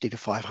 50 to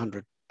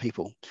 500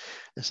 people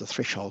is the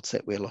thresholds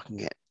that we're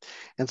looking at.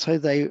 And so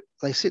they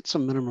set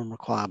some minimum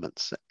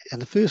requirements.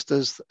 And the first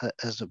is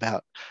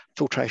about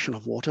filtration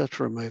of water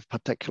to remove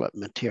particulate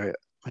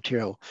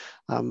material.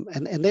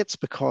 And that's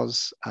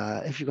because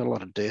if you've got a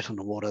lot of dirt in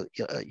the water,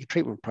 your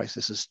treatment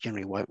processes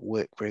generally won't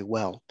work very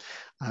well.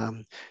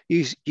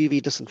 Use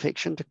UV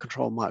disinfection to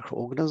control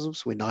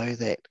microorganisms. We know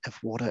that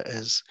if water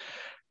is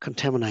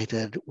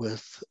contaminated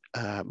with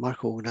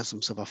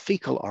microorganisms of a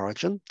fecal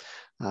origin,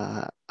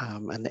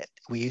 and that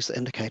we use the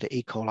indicator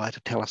E. coli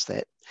to tell us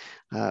that.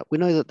 We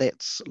know that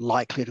that's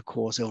likely to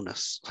cause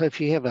illness. So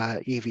if you have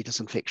a UV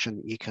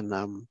disinfection, you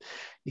can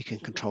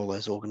control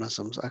those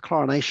organisms.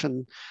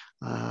 Chlorination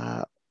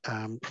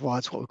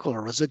provides what we call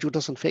a residual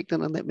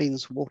disinfectant, and that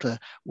means water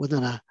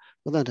within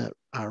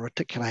a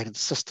reticulated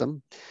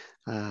system,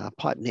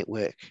 pipe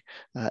network.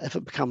 If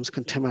it becomes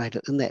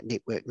contaminated in that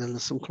network, then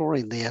there's some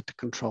chlorine there to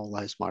control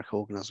those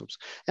microorganisms,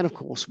 and of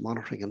course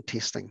monitoring and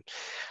testing.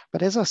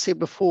 But as I said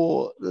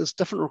before, there's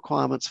different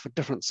requirements for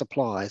different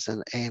supplies,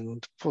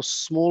 and for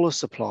smaller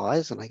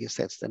supplies, and I guess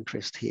that's the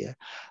interest here,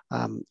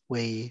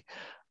 we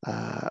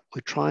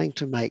we're trying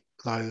to make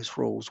those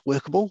rules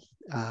workable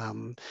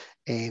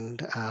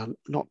and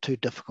not too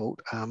difficult,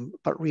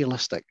 but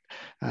realistic,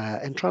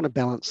 and trying to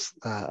balance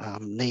the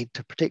need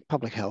to protect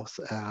public health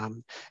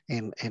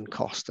and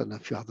cost and a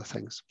few other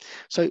things.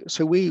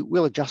 So we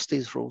will adjust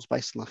these rules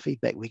based on the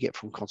feedback we get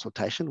from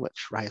consultation,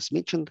 which Ray has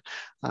mentioned,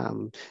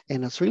 and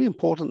it's really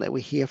important that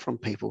we hear from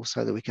people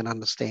so that we can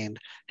understand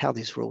how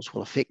these rules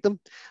will affect them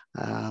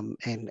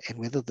and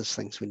whether there's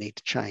things we need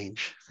to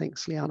change.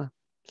 Thanks, Liana.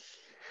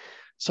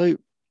 So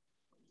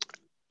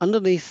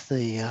underneath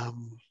the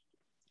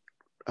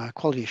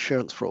quality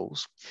assurance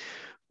rules,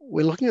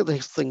 we're looking at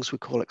these things we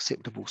call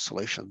acceptable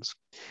solutions.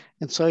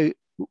 And so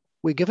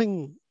we're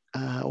giving,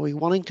 we're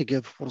wanting to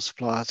give water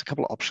suppliers a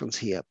couple of options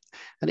here.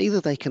 And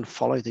either they can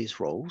follow these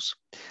rules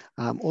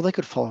or they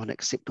could follow an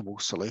acceptable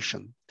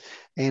solution.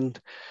 And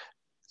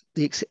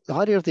the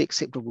idea of the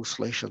acceptable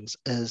solutions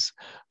is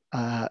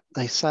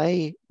they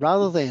say,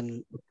 rather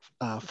than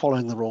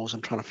following the rules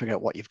and trying to figure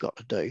out what you've got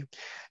to do,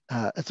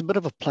 it's a bit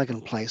of a plug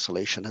and play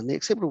solution. And the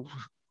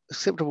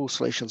acceptable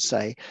solutions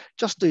say,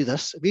 just do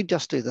this. If you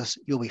just do this,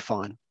 you'll be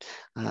fine.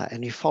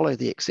 And you follow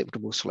the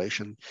acceptable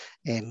solution,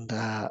 and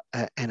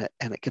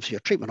it gives you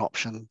a treatment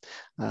option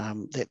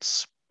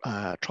that's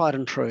tried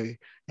and true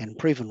and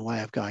proven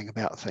way of going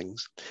about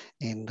things.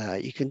 And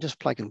you can just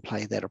plug and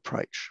play that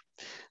approach.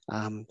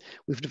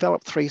 We've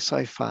developed 3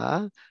 so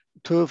far.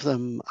 2 of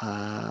them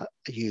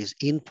use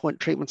endpoint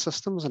treatment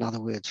systems, in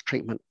other words,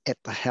 treatment at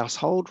the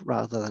household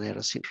rather than at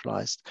a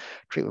centralised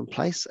treatment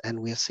place, and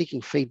we're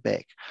seeking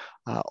feedback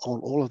on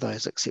all of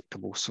those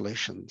acceptable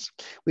solutions.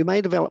 We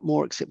may develop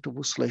more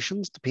acceptable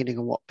solutions depending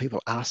on what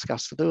people ask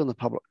us to do in the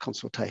public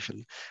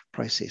consultation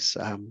process.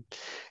 And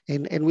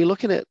we're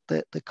looking at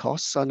the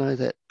costs. I know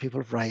that people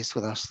have raised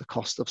with us the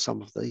cost of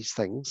some of these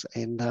things,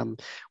 and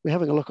we're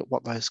having a look at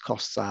what those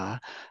costs are,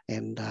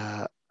 and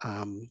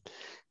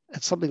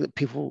it's something that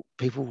people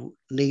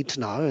need to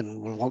know and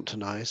will want to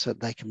know so that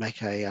they can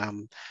make a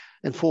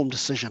informed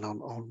decision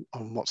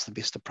on what's the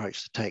best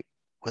approach to take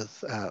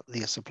with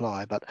their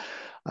supply. But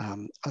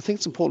I think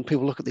it's important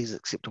people look at these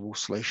acceptable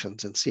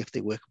solutions and see if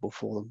they're workable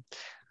for them.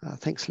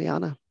 Thanks,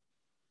 Liana.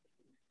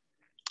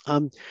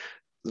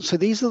 So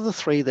these are the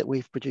 3 that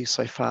we've produced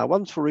so far.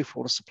 One's for roof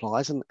water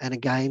supplies, and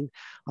again,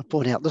 I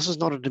point out this is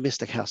not a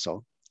domestic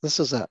household. This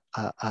is a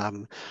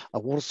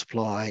water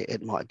supply.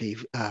 It might be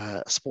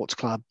a sports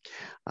club,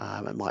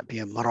 it might be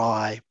a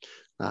marae,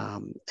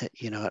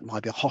 it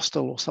might be a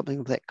hostel or something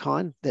of that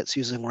kind that's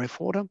using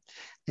roof water,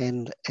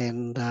 and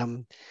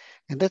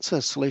that's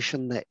a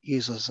solution that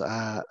uses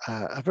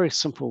a very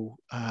simple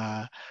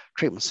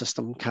treatment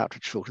system,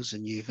 cartridge filters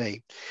and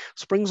UV.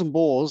 Springs and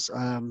bores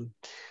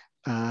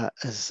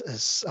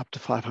is up to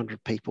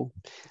 500 people,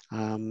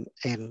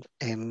 and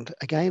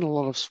again, a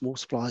lot of small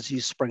suppliers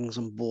use springs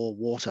and bore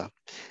water.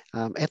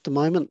 At the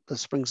moment, the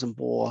springs and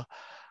bore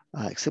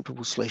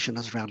acceptable solution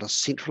is around a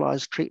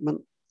centralised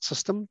treatment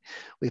system.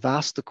 We've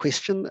asked the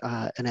question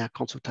in our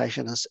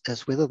consultation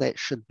as whether that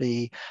should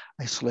be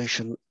a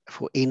solution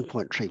for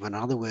endpoint treatment,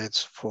 in other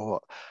words, for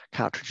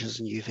cartridges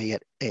and UV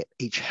at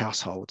each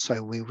household.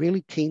 So we're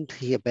really keen to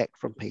hear back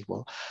from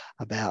people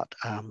about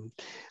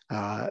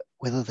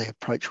whether the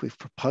approach we've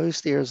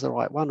proposed there is the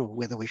right one, or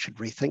whether we should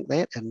rethink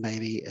that and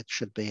maybe it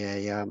should be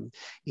a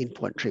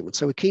endpoint treatment.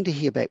 So we're keen to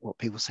hear back what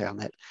people say on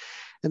that.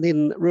 And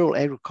then rural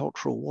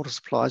agricultural water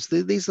supplies.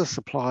 These are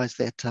supplies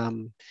that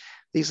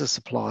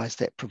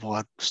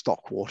provide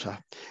stock water,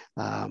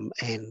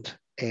 and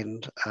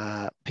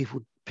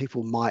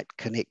people might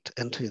connect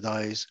into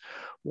those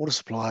water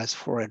supplies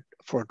for a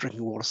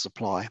drinking water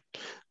supply.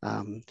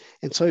 And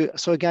so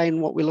again,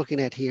 what we're looking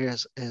at here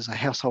is a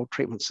household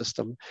treatment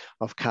system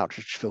of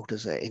cartridge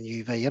filters and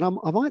UV. And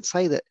I might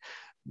say that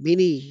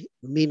many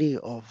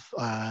of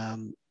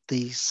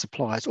these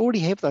suppliers already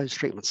have those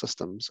treatment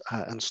systems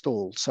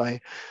installed. So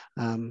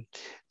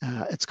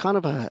it's kind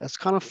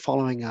of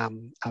following a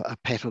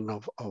pattern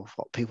of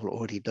what people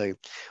already do.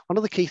 One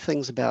of the key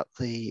things about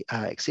the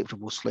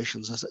acceptable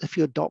solutions is if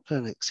you adopt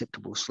an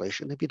acceptable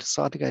solution, if you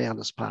decide to go down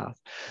this path,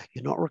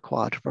 you're not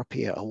required to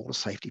prepare a water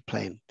safety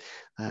plan.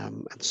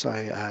 And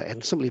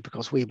simply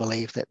because we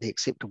believe that the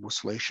acceptable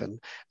solution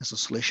is a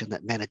solution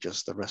that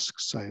manages the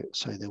risks,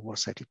 so the water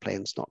safety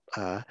plan is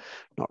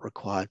not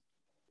required.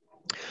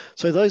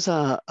 So those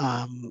are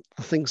the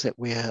things that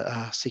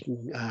we're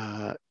seeking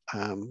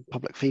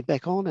public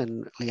feedback on.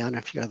 And Liana,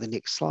 if you go to the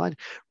next slide,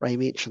 Ray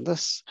mentioned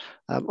this.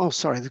 Oh,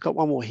 sorry, they've got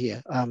one more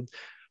here.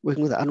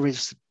 Working with the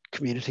unregistered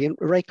community, and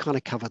Ray kind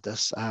of covered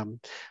this.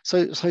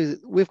 So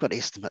we've got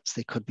estimates.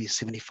 There could be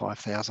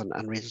 75,000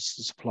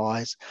 unregistered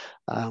supplies,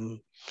 and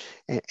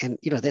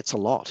that's a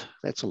lot.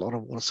 That's a lot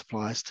of water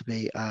supplies to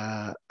be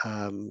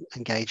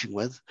engaging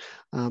with.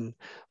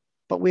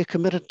 But we're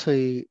committed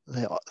to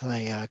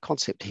the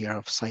concept here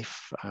of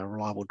safe,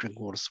 reliable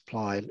drinking water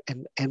supply.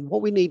 And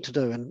what we need to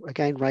do, and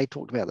again, Ray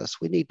talked about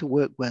this, we need to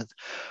work with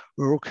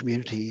rural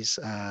communities,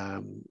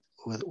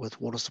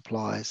 with water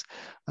supplies,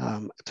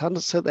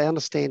 so they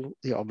understand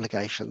their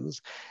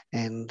obligations,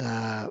 and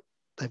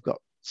they've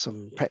got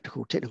some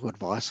practical technical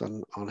advice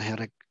on how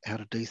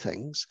to do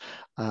things,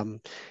 and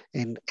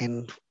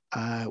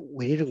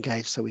we need to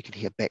engage so we can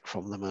hear back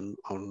from them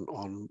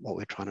on what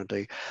we're trying to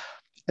do.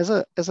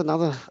 As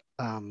another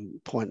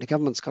point, the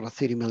government's got a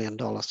 $30 million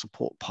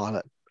support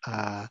pilot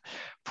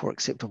for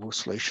acceptable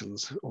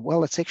solutions.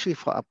 Well, it's actually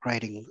for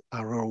upgrading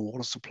our rural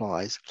water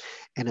supplies,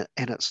 and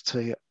it's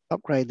to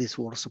upgrade these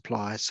water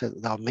supplies so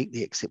that they'll meet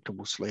the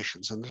acceptable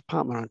solutions. And the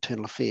Department of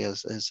Internal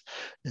Affairs is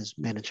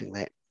managing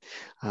that.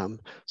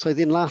 So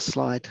then last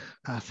slide,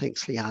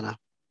 thanks Liana,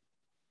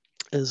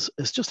 is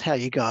just how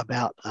you go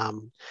about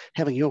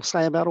having your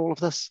say about all of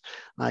this.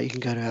 You can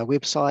go to our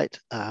website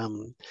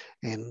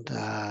and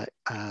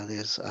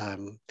there's a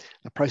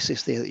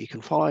process there that you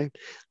can follow,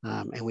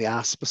 and we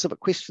ask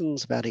specific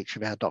questions about each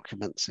of our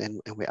documents,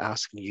 and we're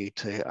asking you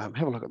to have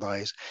a look at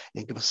those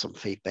and give us some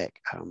feedback.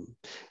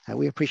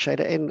 We appreciate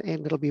it,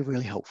 and it'll be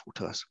really helpful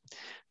to us.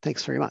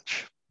 Thanks very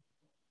much.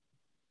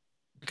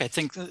 Okay,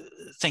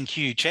 thank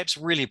you, chaps.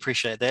 Really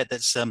appreciate that.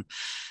 That's a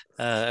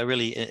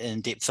really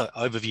in-depth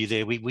overview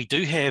there. We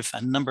do have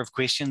a number of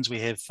questions.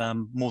 We have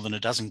more than a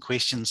dozen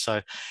questions. So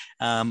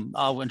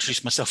I'll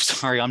introduce myself.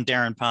 Sorry, I'm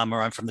Darren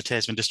Palmer. I'm from the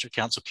Tasman District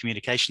Council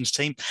Communications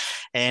team.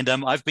 And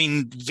I've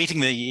been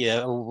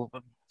vetting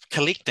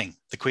collecting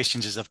the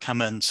questions as they've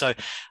come in. So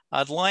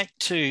I'd like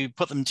to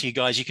put them to you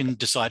guys. You can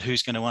decide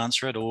who's going to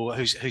answer it or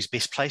who's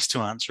best placed to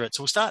answer it.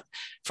 So we'll start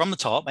from the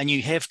top, and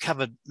you have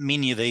covered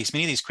many of these.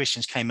 Many of these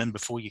questions came in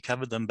before you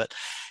covered them. But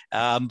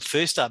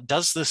first up,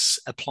 does this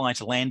apply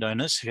to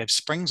landowners who have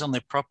springs on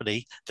their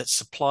property that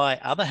supply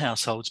other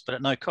households but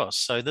at no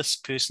cost? So this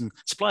person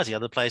supplies the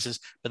other places,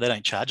 but they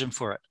don't charge them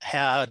for it.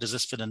 How does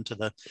this fit into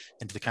the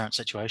current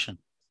situation?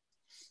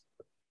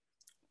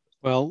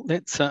 Well,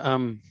 that's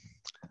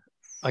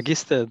I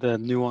guess the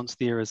nuance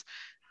there is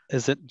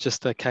it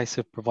just a case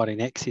of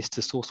providing access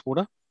to source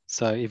water?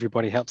 So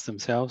everybody helps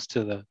themselves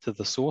to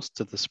the source,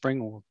 to the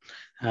spring, or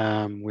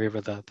wherever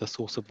the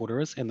source of water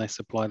is, and they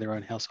supply their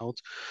own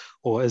households?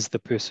 Or is the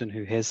person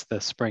who has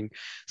the spring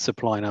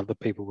supplying other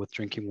people with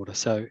drinking water?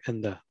 So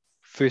in the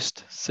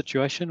first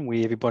situation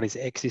where everybody's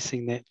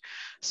accessing that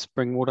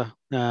spring water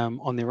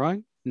on their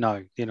own,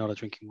 no, they're not a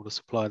drinking water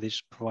supplier, they're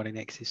just providing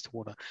access to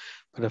water.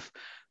 But if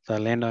the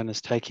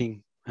landowner's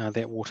taking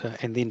that water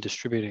and then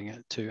distributing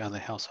it to other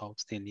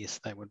households, then yes,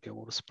 they would be a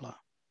water supplier.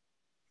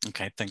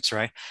 Okay, thanks,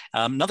 Ray.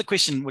 Another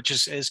question, which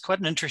is quite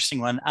an interesting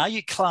one. Are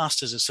you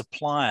classed as a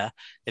supplier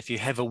if you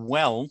have a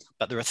well,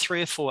 but there are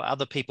 3 or 4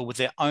 other people with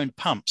their own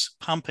pumps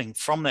pumping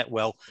from that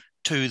well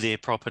to their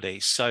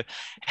properties? So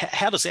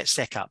how does that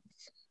stack up?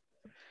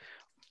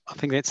 I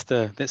think that's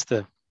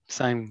the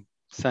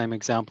same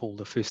example,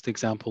 the first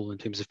example, in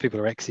terms of people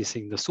are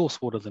accessing the source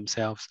water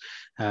themselves,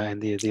 and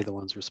they're the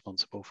ones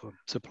responsible for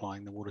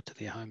supplying the water to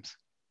their homes.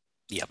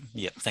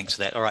 Yep. Thanks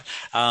for that. All right.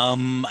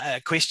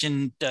 A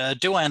question,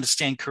 do I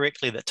understand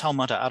correctly that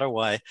Taumata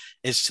Arowai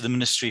is to the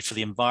Ministry for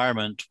the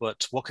Environment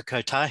what Waka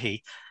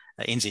Kotahi,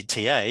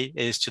 NZTA,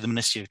 is to the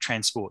Ministry of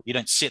Transport? You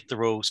don't set the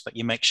rules, but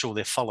you make sure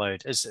they're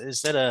followed.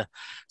 Is that a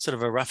sort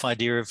of a rough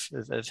idea of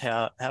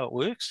how it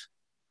works?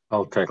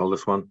 I'll tackle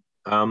this one.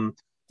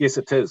 Yes,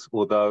 it is,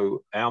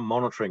 although our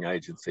monitoring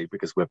agency,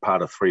 because we're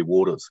part of 3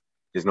 waters,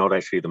 is not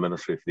actually the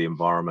Ministry for the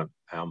Environment.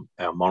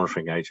 Our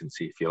monitoring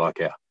agency, if you like,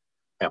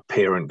 our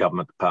parent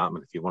government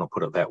department, if you want to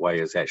put it that way,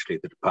 is actually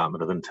the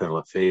Department of Internal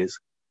Affairs.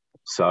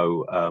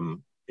 So,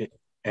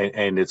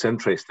 and it's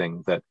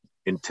interesting that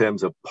in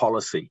terms of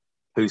policy,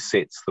 who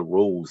sets the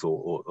rules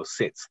or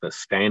sets the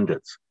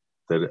standards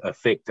that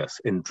affect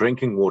us? In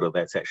drinking water,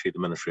 that's actually the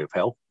Ministry of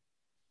Health.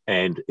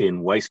 And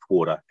in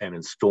wastewater and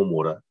in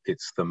stormwater,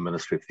 it's the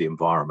Ministry of the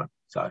Environment.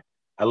 So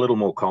a little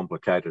more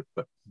complicated,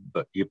 but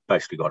you've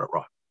basically got it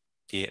right.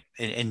 Yeah,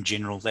 in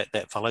general,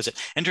 that follows it.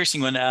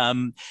 Interesting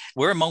one.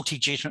 We're a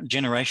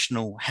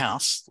multi-generational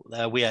house.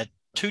 We are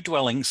 2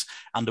 dwellings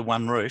under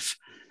one roof.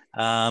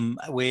 Are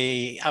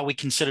we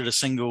considered a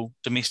single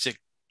domestic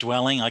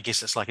dwelling? I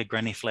guess it's like a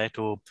granny flat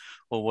or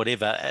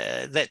whatever.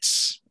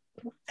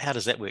 How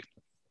does that work?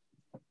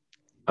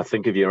 I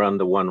think if you're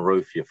under one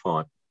roof, you're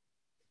fine.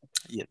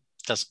 Yeah,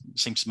 does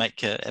seems to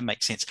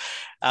make sense.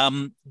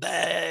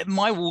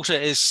 My water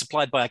is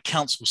supplied by a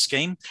council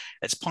scheme.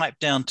 It's piped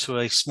down to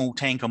a small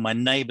tank on my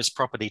neighbour's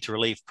property to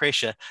relieve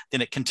pressure.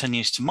 Then it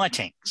continues to my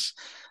tanks.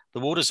 The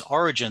water's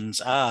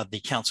origins are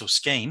the council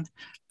scheme,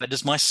 but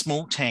does my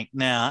small tank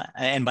now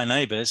and my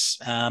neighbour's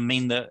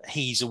mean that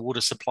he's a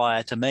water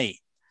supplier to me?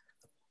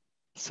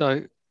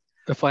 So,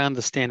 if I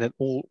understand it,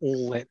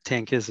 all that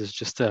tank is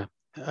just a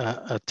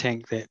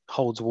tank that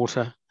holds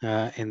water,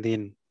 and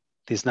then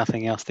there's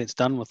nothing else that's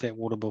done with that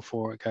water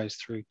before it goes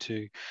through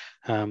to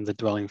the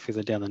dwelling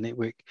further down the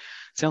network.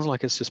 Sounds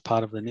like it's just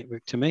part of the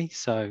network to me,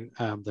 so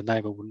the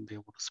neighbour wouldn't be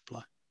able to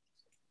supply.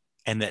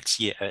 And that's,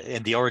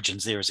 and the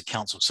origins there is a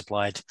council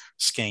supplied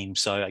scheme.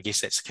 So I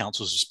guess that's the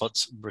council's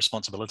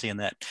responsibility in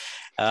that.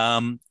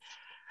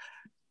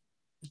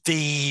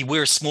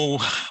 We're a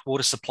small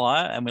water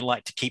supplier, and we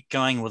like to keep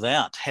going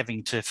without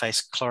having to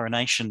face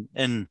chlorination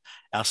in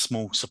our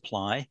small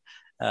supply.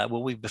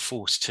 Will we be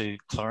forced to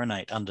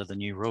chlorinate under the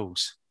new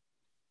rules?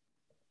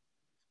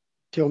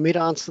 Do you want me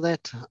to answer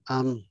that?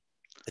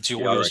 It's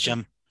all yours,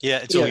 Jim.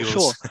 Yeah, it's yeah, all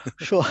yours.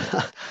 Sure.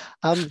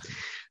 I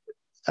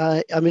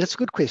mean, it's a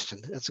good question.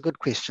 It's a good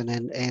question,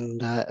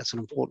 and it's an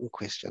important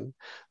question.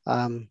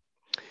 I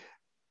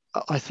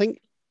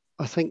think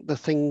the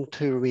thing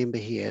to remember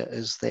here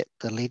is that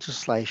the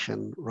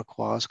legislation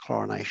requires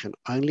chlorination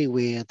only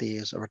where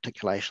there's a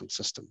reticulation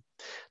system.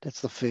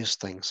 That's the first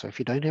thing. So if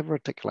you don't have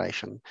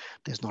reticulation,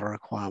 there's not a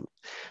requirement.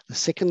 The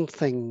second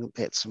thing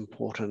that's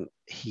important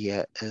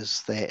here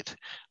is that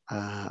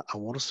a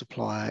water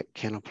supplier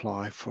can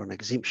apply for an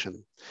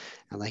exemption,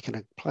 and they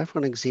can apply for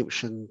an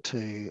exemption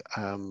to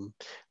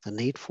the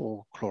need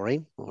for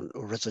chlorine or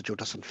residual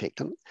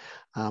disinfectant,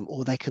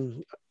 or they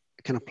can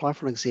apply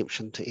for an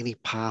exemption to any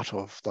part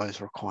of those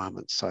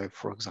requirements. So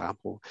for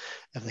example,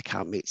 if they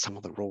can't meet some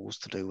of the rules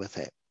to do with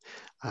it.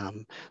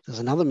 There's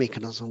another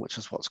mechanism, which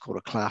is what's called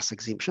a class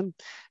exemption,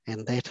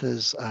 and that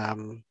is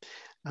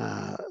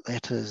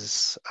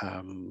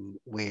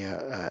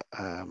where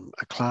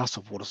a class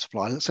of water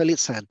supply, so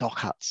let's say a dock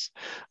huts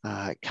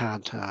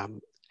can't,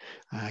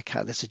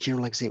 that's a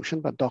general exemption,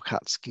 but dock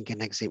huts can get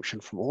an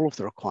exemption from all of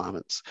the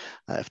requirements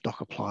if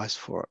dock applies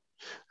for it.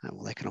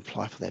 Well, they can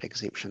apply for that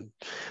exemption.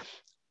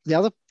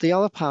 The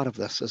other part of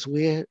this is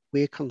we're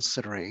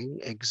considering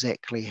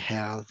exactly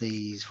how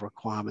these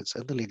requirements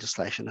in the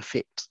legislation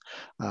affect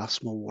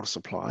small water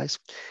supplies,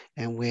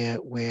 and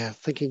we're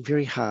thinking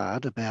very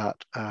hard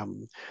about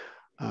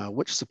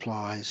which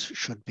supplies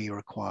should be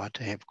required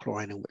to have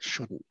chlorine and which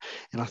shouldn't.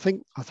 And I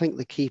think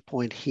the key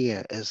point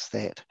here is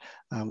that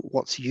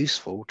what's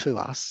useful to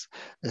us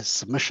is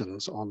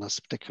submissions on this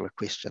particular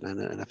question.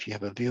 And if you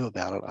have a view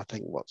about it, I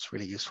think what's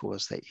really useful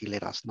is that you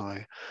let us know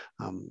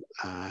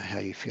how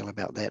you feel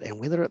about that and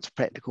whether it's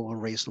practical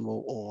and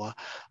reasonable or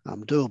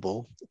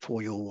doable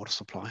for your water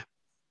supply.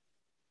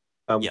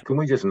 Can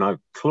we just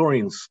note,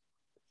 chlorine's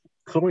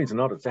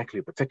not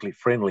exactly a particularly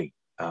friendly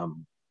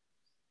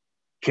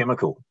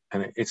chemical,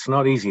 and it's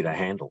not easy to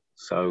handle.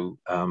 So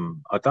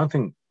I don't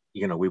think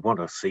we want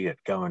to see it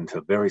go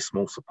into very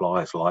small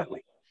supplies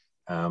lightly.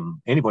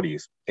 Anybody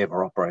who's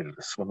ever operated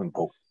a swimming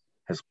pool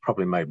has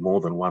probably made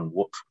more than one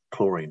whoop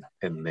chlorine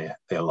in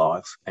their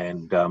lives,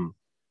 and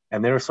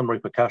there are some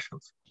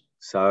repercussions.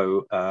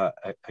 So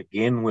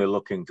again, we're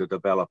looking to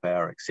develop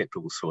our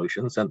acceptable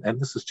solutions, and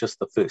this is just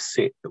the first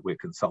set that we're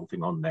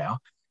consulting on now,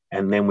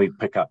 and then we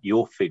pick up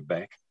your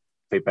feedback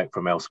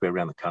from elsewhere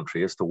around the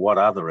country as to what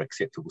other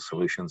acceptable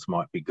solutions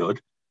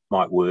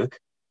might work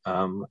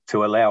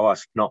to allow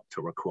us not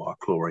to require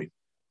chlorine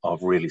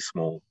of really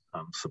small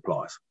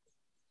supplies.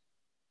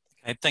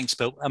 Okay, thanks,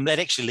 Bill. That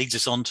actually leads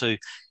us on to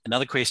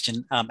another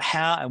question.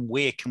 How and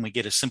where can we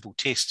get a simple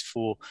test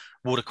for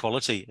water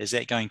quality? Is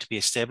that going to be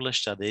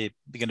established? Are there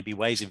going to be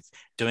ways of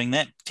doing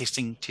that,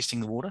 testing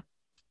the water?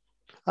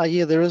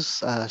 Yeah, there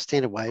is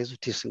standard ways of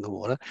testing the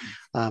water.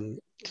 And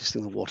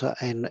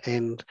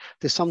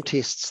there's some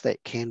tests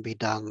that can be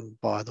done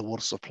by the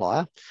water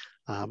supplier,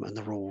 and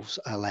the rules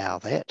allow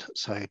that.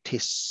 So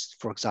tests,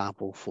 for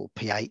example, for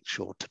pH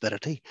or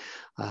turbidity,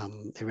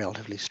 they're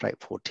relatively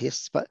straightforward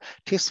tests, but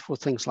tests for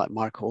things like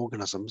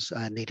microorganisms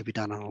need to be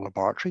done in a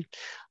laboratory.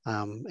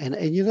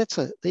 That's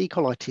the E.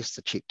 coli test,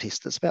 the cheap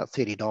test. It's about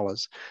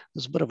 $30.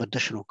 There's a bit of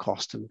additional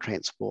cost in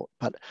transport,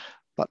 but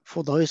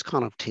for those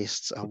kind of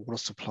tests, a water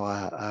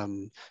supplier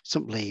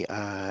simply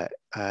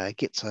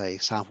gets a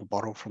sample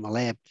bottle from a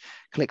lab,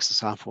 collects the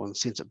sample and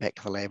sends it back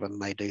to the lab,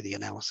 and they do the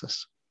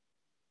analysis.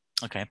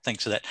 Okay,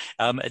 thanks for that.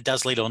 It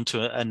does lead on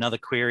to another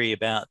query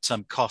about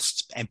some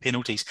costs and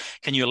penalties.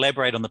 Can you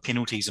elaborate on the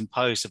penalties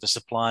imposed if a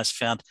supplier is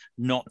found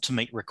not to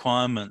meet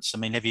requirements? I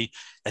mean, have you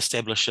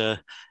established a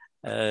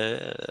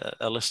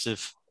list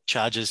of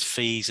charges,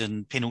 fees,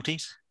 and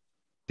penalties?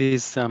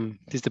 There's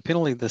the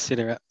penalty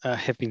that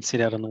have been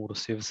set out in the Water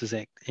Services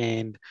Act,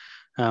 and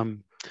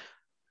you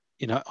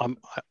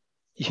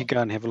could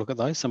go and have a look at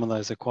those. Some of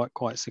those are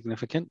quite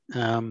significant,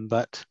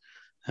 but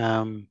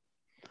I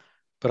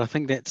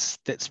think that's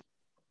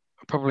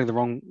probably the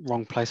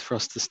wrong place for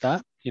us to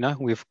start.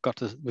 We've got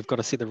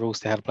to set the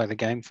rules to how to play the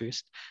game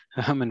first,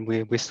 and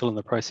we're still in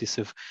the process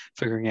of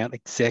figuring out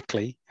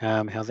exactly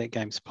how that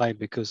game's played,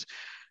 because,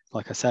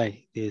 like I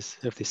say, if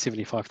there's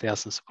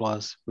 75,000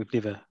 suppliers we've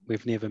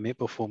never met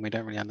before, and we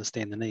don't really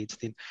understand the needs,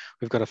 then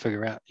we've got to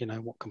figure out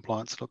what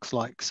compliance looks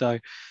like. So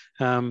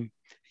so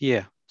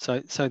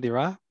there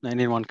are, and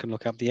anyone can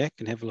look up the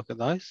Act and have a look at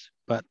those,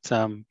 but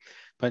no,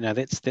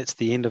 that's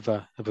the end of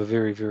a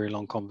very, very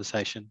long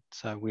conversation.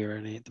 So we're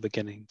only at the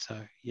beginning.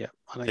 So yeah,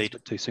 I think it's a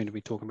bit too soon to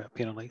be talking about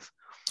penalties.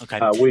 Okay.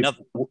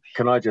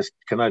 Can I just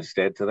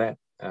add to that?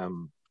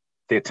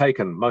 They're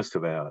taken, most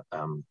of our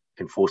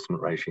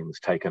enforcement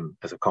regimes taken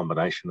as a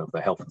combination of the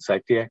Health and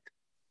Safety Act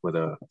with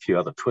a few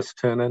other twists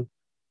thrown in.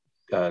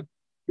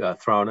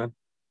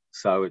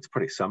 So it's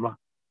pretty similar.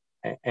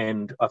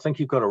 And I think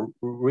you've got to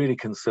really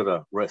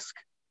consider risk.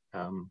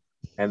 And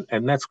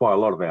that's why a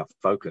lot of our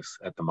focus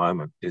at the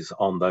moment is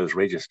on those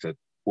registered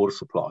water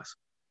supplies,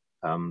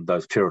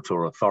 those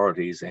territorial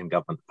authorities and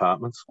government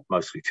departments,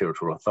 mostly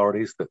territorial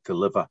authorities, that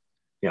deliver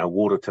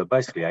water to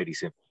basically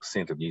 80%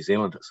 of New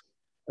Zealanders.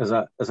 there's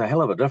a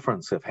hell of a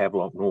difference if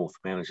Havelock North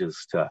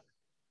manages to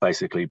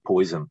basically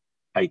poison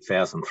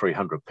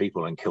 8,300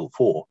 people and kill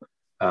 4,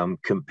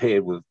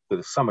 compared with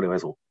somebody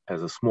who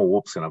has a small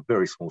whoops in a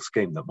very small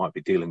scheme that might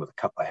be dealing with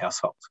a couple of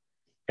households.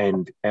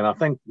 And I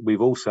think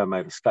we've also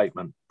made a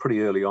statement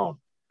pretty early on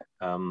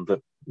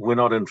that we're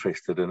not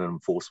interested in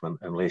enforcement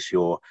unless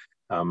you're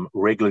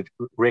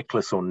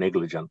reckless or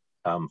negligent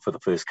for the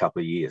first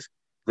couple of years.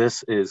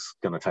 This is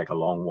going to take a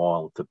long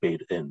while to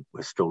bed in.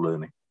 We're still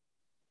learning.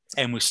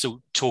 And we're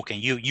still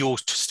talking. You're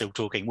still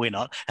talking. We're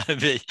not,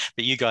 but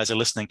you guys are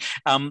listening.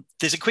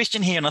 There's a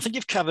question here, and I think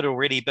you've covered it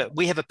already, but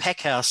we have a pack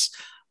house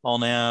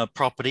on our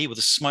property with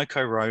a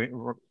smoko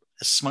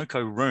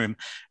room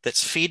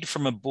that's fed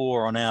from a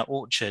bore on our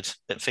orchard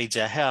that feeds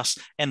our house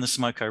and the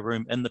smoko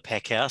room in the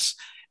pack house.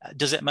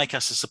 Does that make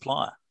us a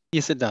supplier?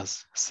 Yes, it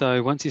does.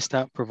 So once you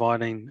start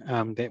providing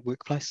that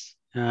workplace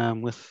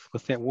with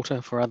that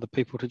water for other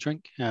people to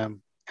drink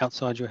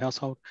outside your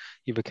household,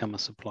 you become a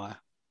supplier.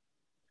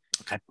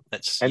 Okay,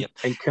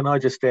 and can I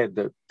just add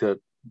that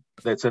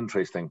that's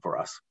interesting for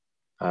us,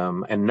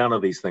 and none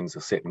of these things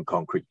are set in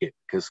concrete yet,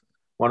 because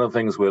one of the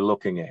things we're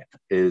looking at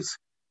is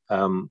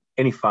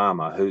any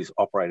farmer who's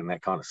operating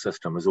that kind of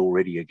system is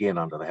already again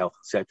under the health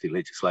and safety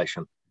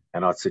legislation,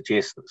 and I'd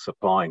suggest that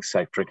supplying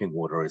safe drinking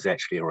water is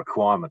actually a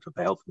requirement of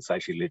the health and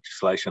safety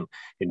legislation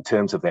in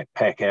terms of that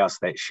pack house,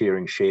 that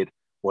sharing shed,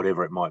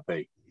 whatever it might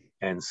be.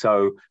 And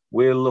so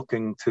we're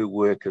looking to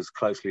work as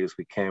closely as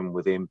we can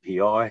with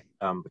MPI,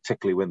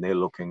 particularly when they're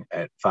looking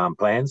at farm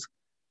plans,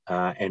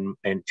 and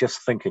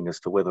just thinking as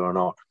to whether or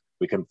not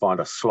we can find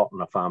a slot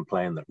in a farm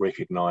plan that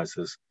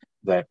recognises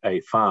that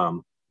a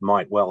farm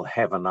might well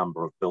have a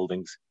number of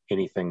buildings,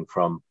 anything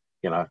from,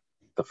 the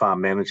farm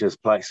manager's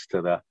place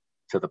to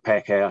the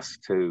pack house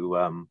to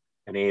an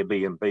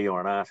Airbnb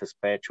or an artist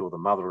patch or the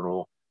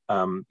mother-in-law.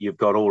 You've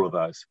got all of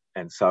those.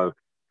 And so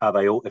are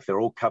they all, if they're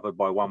all covered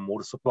by one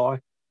water supply,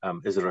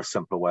 is there a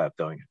simpler way of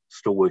doing it?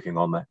 Still working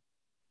on that.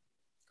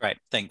 Great,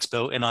 thanks,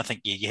 Bill. And I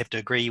think you have to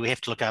agree. We have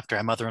to look after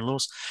our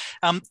mother-in-laws.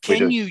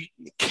 Can you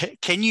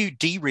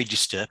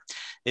deregister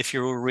if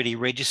you're already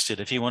registered?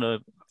 If you want to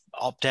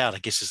opt out, I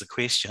guess is the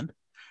question.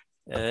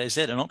 Is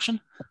that an option?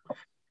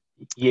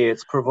 Yeah,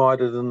 it's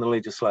provided in the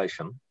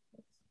legislation,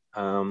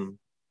 and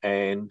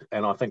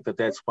I think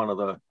that's one of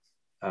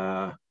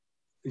the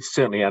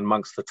certainly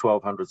amongst the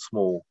 1,200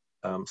 small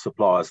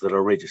suppliers that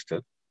are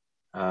registered.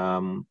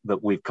 That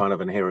we've kind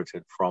of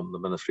inherited from the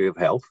Ministry of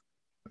Health.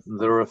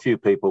 There are a few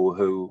people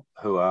who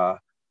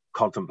are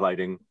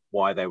contemplating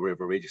why they were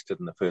ever registered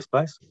in the first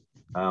place,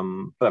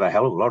 but a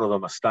hell of a lot of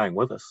them are staying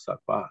with us so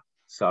far.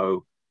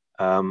 So,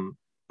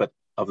 but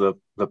of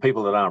the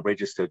people that aren't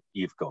registered,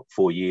 you've got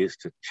 4 years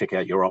to check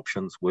out your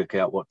options, work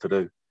out what to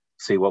do,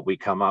 see what we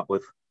come up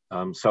with.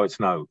 So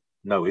it's no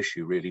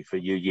issue really for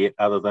you yet,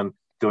 other than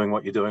doing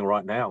what you're doing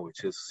right now,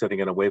 which is sitting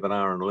in a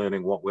webinar and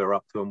learning what we're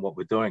up to and what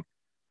we're doing.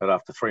 But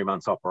after 3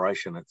 months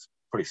operation, it's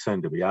pretty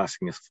soon to be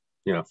asking us,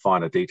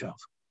 finer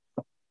details.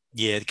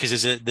 Yeah,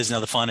 because there's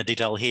another finer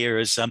detail here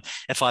is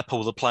if I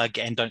pull the plug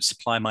and don't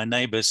supply my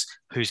neighbours,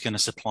 who's going to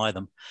supply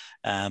them?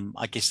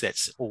 I guess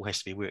that's all has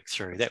to be worked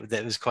through.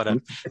 That was quite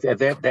a.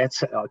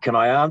 That's can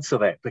I answer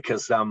that?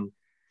 Because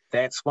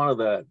that's one of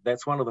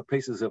the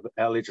pieces of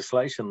our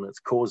legislation that's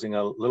causing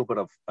a little bit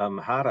of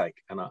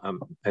heartache. And I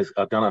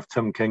don't know if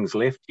Tim King's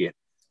left yet,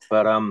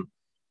 but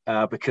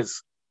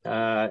because.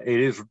 It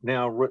is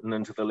now written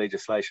into the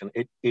legislation.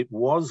 It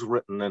was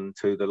written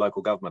into the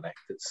Local Government Act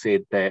that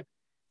said that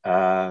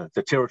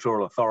the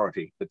territorial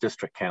authority, the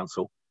district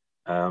council,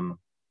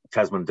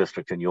 Tasman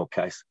District in your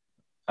case,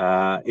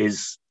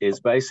 is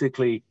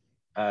basically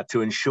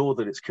to ensure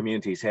that its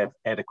communities have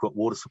adequate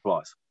water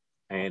supplies,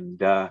 and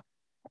that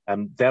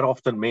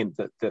often meant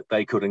that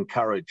they could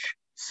encourage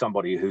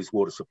somebody whose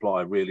water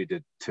supply really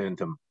did turn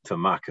to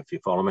muck, if you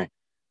follow me,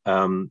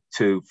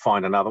 to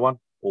find another one,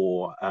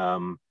 or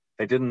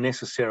they didn't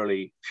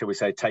necessarily, shall we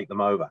say, take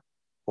them over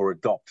or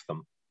adopt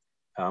them.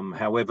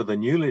 However, the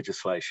new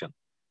legislation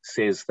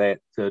says that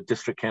the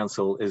district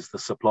council is the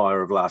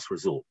supplier of last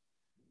resort.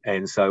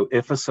 And so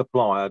if a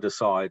supplier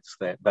decides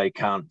that they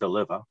can't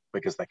deliver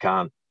because they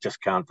can't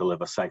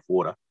deliver safe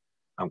water,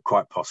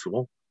 quite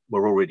possible.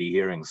 We're already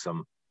hearing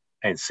some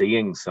and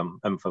seeing some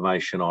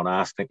information on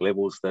arsenic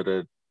levels that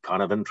are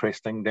kind of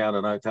interesting down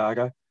in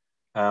Otago.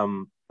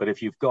 But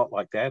if you've got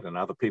like that and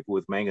other people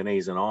with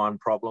manganese and iron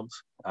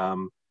problems,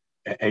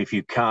 if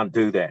you can't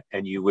do that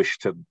and you wish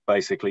to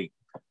basically,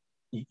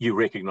 you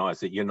recognise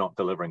that you're not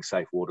delivering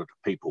safe water to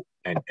people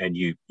and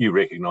you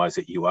recognise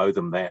that you owe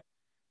them that,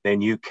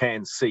 then you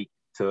can seek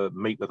to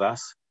meet with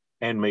us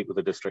and meet with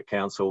the district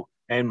council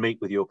and meet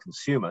with your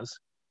consumers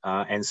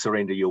and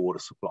surrender your water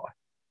supply.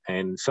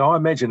 And so I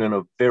imagine in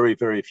a very,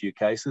 very few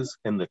cases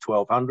in the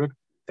 1,200,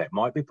 that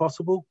might be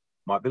possible,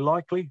 might be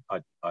likely.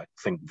 I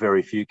think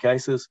very few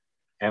cases.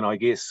 And I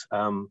guess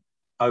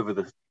over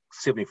the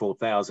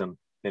 74,000,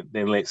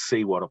 then let's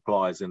see what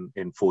applies in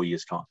 4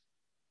 years' time.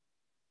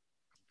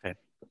 Okay,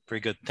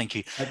 very good. Thank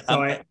you. So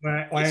I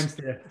am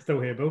still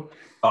here, Bill.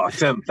 Oh,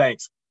 Tim,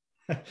 thanks.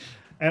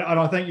 And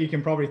I think you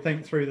can probably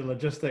think through the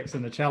logistics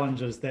and the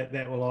challenges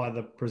that will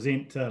either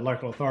present to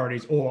local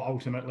authorities or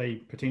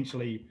ultimately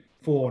potentially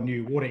for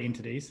new water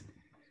entities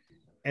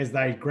as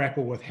they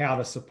grapple with how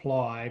to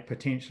supply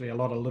potentially a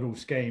lot of little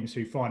schemes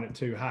who find it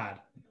too hard.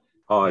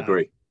 I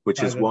agree,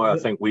 which is why I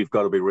think we've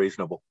got to be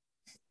reasonable.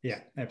 Yeah,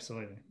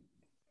 absolutely.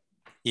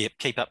 Yeah,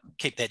 keep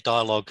that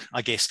dialogue,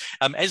 I guess.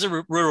 As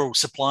a rural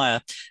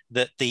supplier,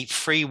 that the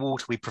free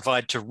water we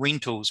provide to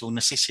rentals will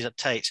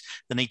necessitate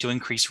the need to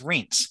increase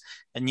rents.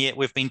 And yet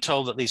we've been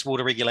told that these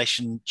water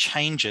regulation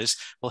changes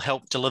will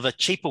help deliver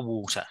cheaper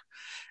water.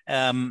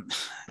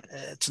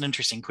 It's an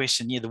interesting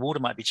question. Yeah, the water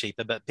might be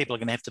cheaper, but people are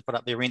going to have to put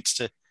up their rents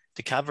to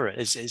cover it.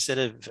 Is that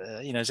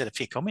a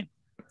fair comment?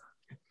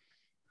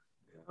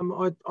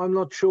 I'm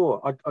not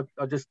sure.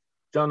 I just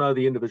don't know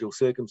the individual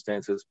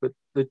circumstances, but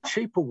the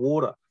cheaper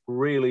water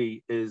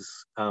really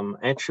is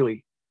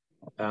actually,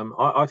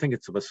 I think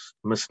it's a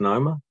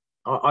misnomer.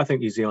 I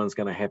think New Zealand's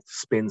going to have to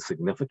spend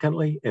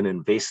significantly in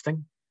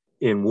investing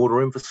in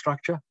water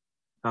infrastructure.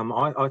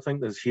 I think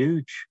there's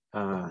huge,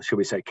 should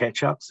we say,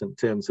 catch-ups in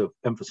terms of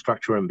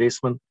infrastructure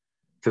investment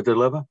to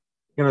deliver.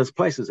 You know, there's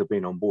places that have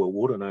been on boil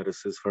water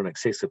notices for an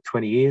excess of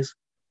 20 years,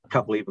 a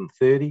couple even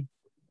 30.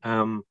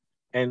 And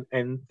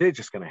they're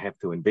just going to have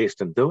to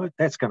invest and do it.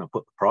 That's going to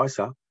put the price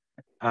up.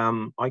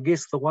 I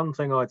guess the one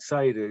thing I'd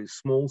say to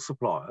small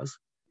suppliers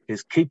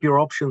is keep your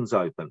options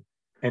open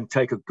and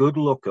take a good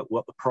look at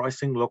what the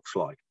pricing looks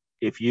like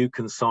if you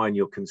consign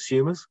your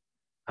consumers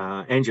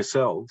and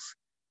yourselves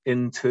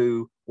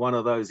into one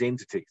of those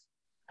entities.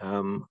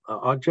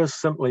 I'd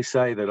just simply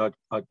say that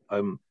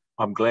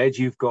I'm glad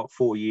you've got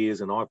 4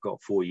 years and I've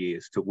got 4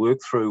 years to work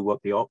through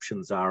what the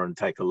options are and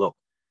take a look.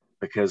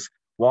 Because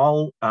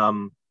while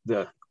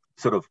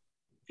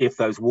if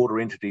those water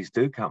entities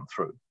do come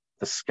through,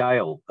 the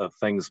scale of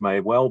things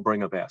may well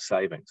bring about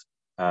savings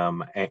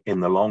in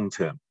the long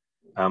term.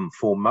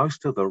 For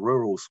most of the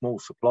rural small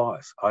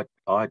suppliers, I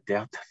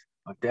doubt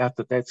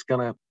that that's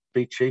going to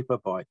be cheaper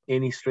by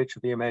any stretch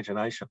of the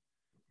imagination.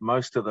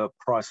 Most of the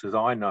prices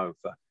I know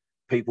for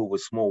people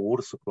with small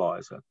water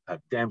supplies are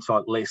damn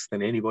sight less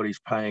than anybody's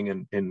paying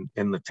in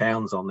the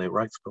towns on their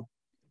rates bill.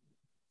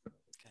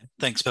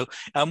 Thanks, Bill.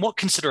 What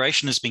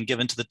consideration has been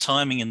given to the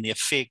timing and the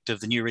effect of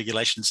the new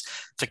regulations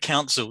for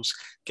councils,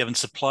 given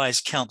supplies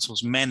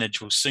councils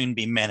manage will soon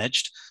be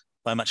managed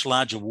by a much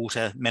larger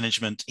water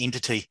management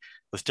entity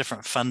with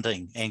different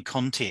funding and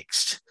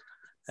context?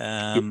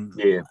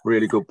 Yeah,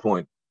 really good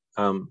point.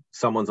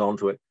 Someone's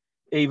onto it.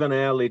 Even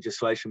our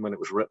legislation, when it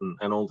was written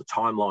and all the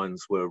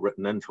timelines were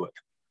written into it,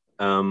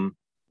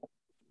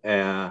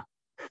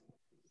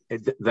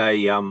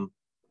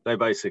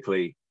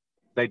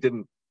 they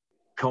didn't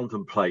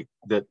contemplate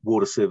that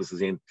water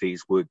services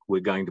entities were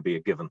going to be a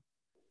given.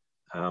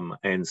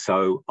 And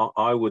so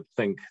I would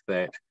think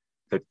that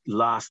the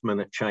last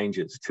minute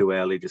changes to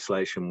our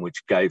legislation,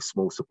 which gave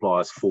small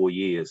suppliers 4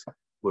 years,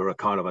 were a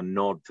kind of a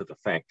nod to the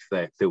fact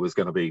that there was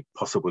going to be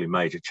possibly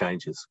major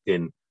changes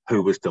in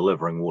who was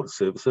delivering water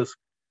services.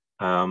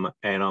 And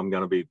I'm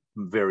going to be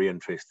very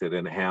interested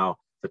in how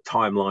the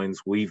timelines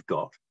we've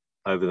got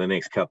over the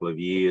next couple of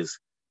years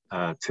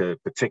to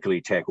particularly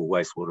tackle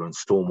wastewater and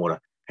stormwater,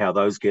 how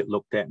those get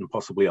looked at and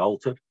possibly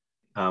altered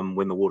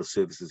when the water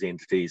services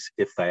entities,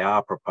 if they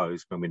are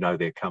proposed, when we know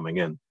they're coming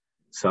in.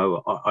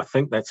 So I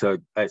think that's a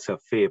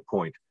fair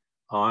point.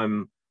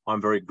 I'm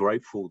very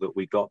grateful that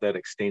we got that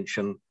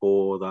extension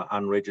for the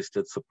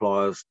unregistered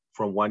suppliers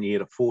from 1 year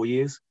to 4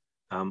 years.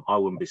 I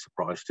wouldn't be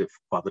surprised if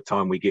by the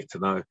time we get to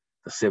know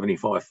the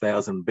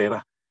 75,000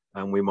 better,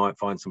 we might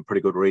find some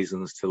pretty good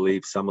reasons to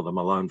leave some of them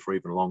alone for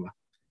even longer.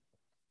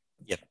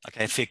 Yep.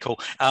 Okay. Fair call.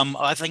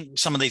 I think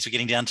some of these are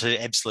getting down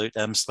to absolute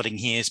splitting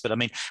hairs, but I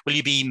mean, will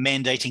you be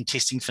mandating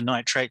testing for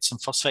nitrates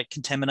and phosphate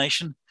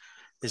contamination?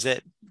 Does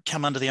that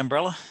come under the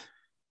umbrella?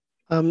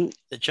 Yeah,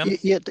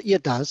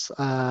 it does.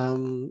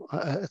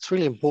 It's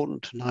really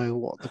important to know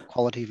what the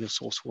quality of your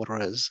source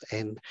water is,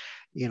 and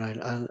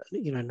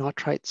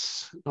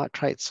nitrates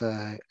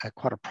are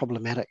quite a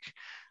problematic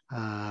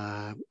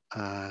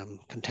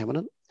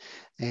contaminant.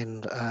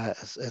 And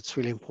it's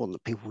really important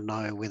that people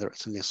know whether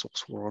it's in their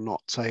source water or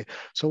not. So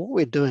what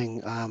we're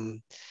doing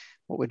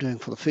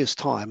for the first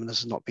time, and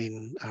this has not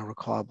been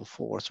required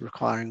before, is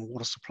requiring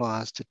water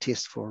suppliers to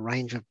test for a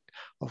range of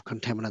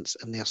contaminants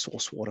in their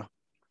source water.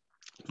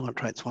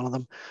 Nitrate's one of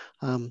them.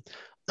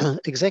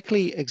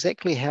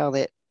 Exactly how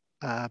that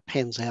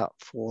pans out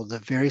for the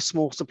very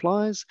small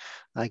suppliers,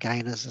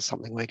 again, is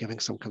something we're giving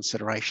some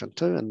consideration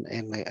to,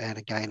 and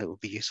again, it would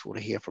be useful to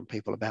hear from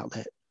people about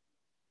that.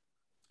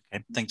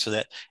 Okay, thanks for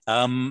that.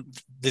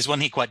 There's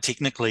one here quite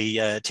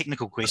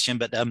technical question,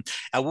 but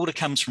our water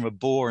comes from a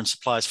bore and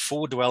supplies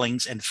 4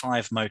 dwellings and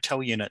 5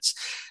 motel units.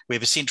 We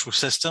have a central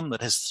system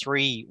that has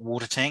 3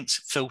 water tanks,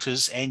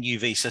 filters, and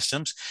UV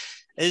systems.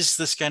 Is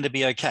this going to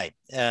be okay?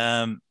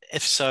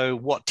 If so,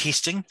 what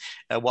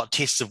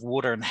tests of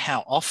water, and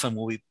how often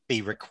will we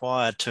be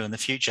required to in the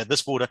future?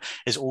 This water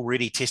is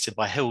already tested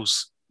by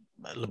Hill's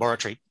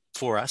laboratory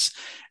for us.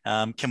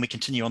 Can we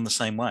continue on the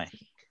same way?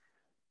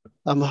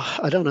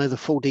 I don't know the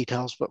full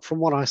details, but from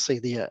what I see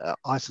there,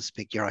 I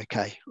suspect you're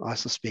okay. I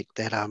suspect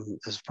that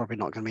there's probably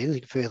not going to be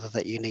anything further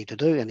that you need to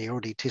do, and you're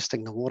already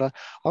testing the water.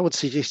 I would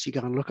suggest you go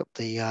and look at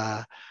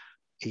the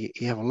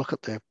you have a look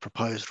at the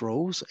proposed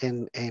rules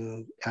and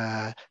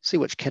see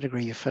which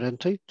category you fit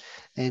into,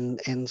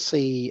 and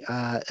see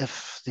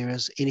if there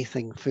is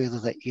anything further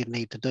that you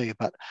need to do.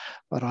 But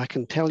I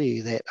can tell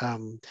you that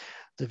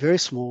the very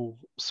small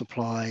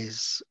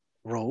supplies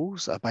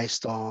rules are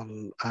based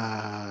on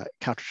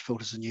cartridge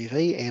filters and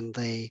UV, and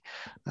the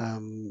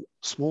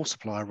small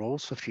supply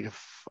rules, 50 to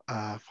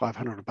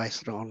 500, are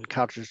based on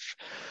cartridge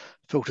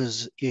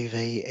filters,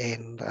 UV,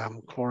 and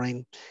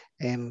chlorine.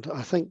 And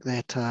I think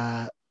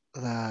that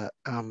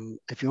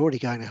if you're already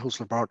going to Hills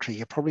Laboratory,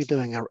 you're probably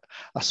doing a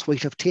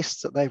suite of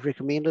tests that they've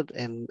recommended,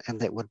 and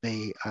that would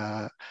be,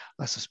 I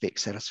suspect,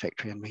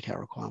 satisfactory and meet our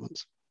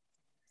requirements.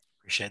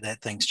 Appreciate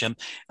that. Thanks, Jim.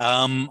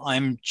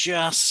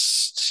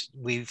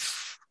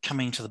 We've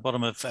coming to the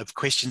bottom of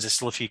questions. There's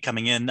still a few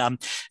coming in.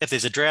 If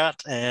there's a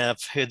drought,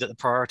 I've heard that the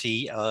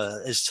priority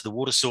is to the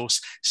water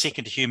source,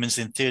 second to humans,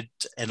 then third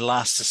and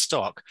last to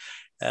stock.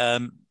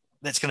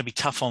 That's going to be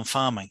tough on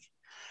farming.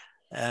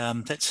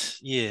 That's,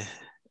 yeah,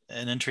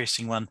 an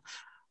interesting one.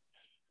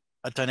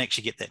 I don't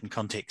actually get that in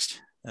context.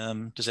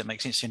 Does that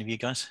make sense to any of you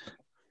guys?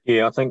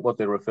 Yeah, I think what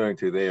they're referring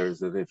to there is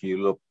that if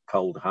you look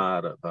cold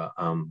hard at the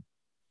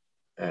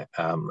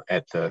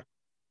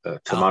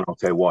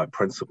Taumata wide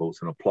principles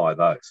and apply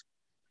those,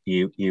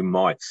 you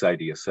might say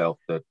to yourself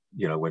that,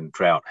 you know, when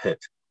drought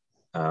hit,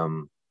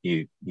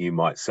 you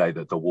might say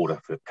that the water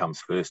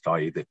comes first,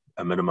 i.e. that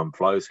a minimum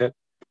flows hit,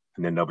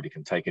 and then nobody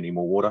can take any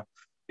more water,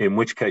 in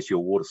which case your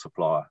water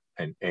supplier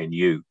and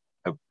you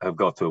have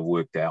got to have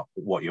worked out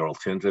what your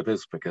alternative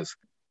is, because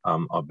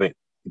I bet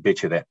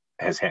you that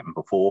has happened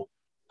before.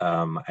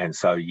 And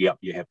so, yep,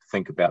 you have to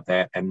think about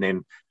that. And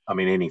then, I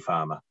mean, any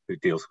farmer who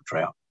deals with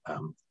drought,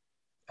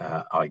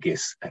 I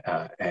guess,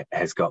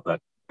 has got the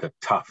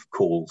tough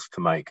calls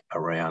to make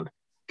around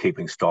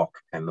keeping stock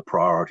and the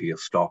priority of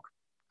stock.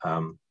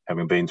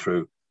 Having been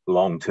through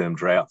long-term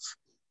droughts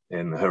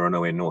in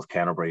Hurunui in North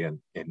Canterbury and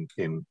in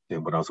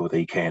when I was with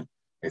ECAN,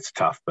 it's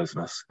tough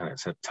business, and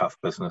it's a tough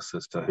business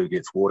as to who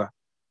gets water.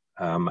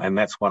 And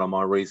that's one of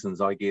my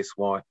reasons, I guess,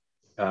 why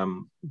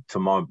to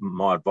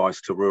my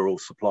advice to rural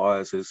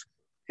suppliers is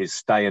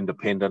stay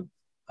independent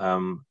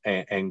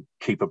and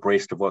keep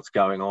abreast of what's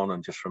going on,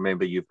 and just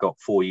remember you've got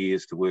 4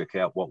 years to work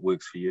out what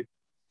works for you.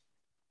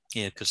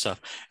 Yeah, good stuff.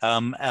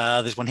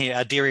 There's one here.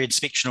 Our dairy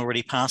inspection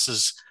already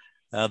passes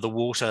the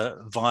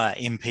water via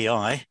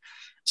MPI.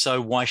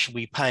 So why should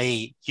we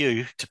pay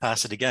you to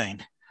pass it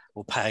again,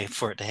 or pay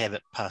for it to have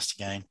it passed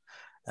again?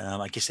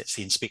 I guess that's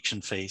the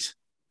inspection fees.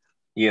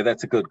 Yeah,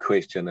 that's a good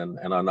question.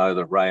 And I know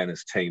that Ray and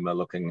his team are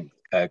looking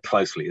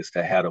closely as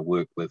to how to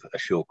work with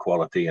Assure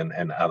Quality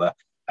and other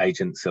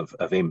agents of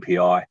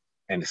MPI,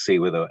 and to see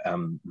whether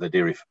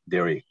the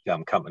dairy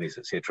companies,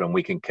 etc., and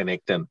we can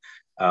connect in.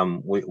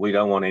 We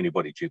don't want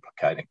anybody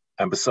duplicating.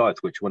 And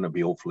besides which, wouldn't it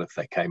be awful if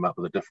they came up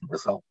with a different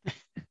result?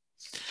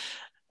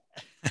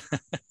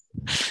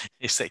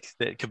 Yes,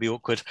 that could be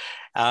awkward.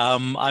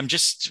 I'm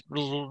just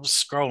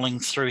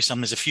scrolling through some.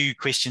 There's a few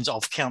questions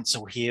of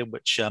council here,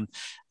 which are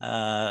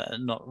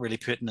not really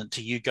pertinent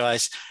to you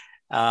guys.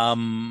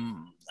 If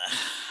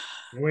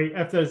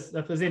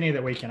there's any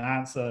that we can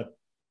answer,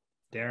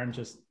 Darren,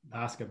 just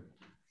ask him.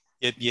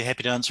 You're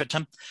happy to answer it,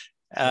 Tim?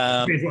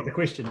 Depends what the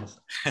question is.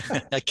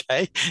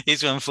 Okay,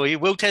 here's one for you.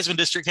 Will Tasman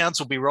District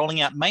Council be rolling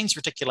out mains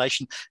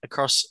reticulation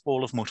across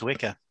all of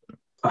Motueka?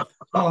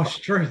 Oh, it's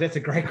true. That's a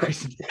great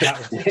question.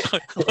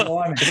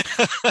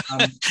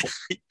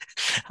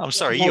 I'm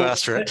sorry, you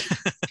asked for it.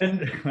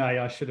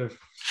 I should have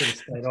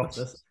stayed off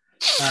this.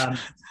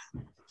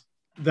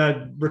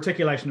 The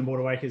reticulation in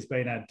Motueka has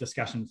been a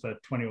discussion for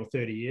 20 or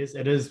 30 years.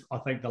 It is, I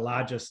think, the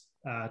largest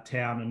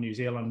town in New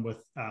Zealand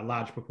with a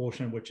large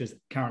proportion which is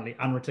currently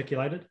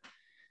unreticulated.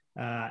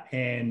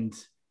 And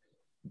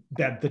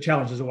that the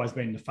challenge has always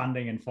been the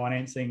funding and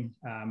financing,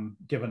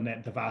 given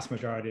that the vast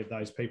majority of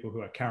those people who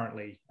are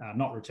currently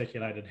not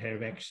reticulated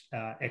have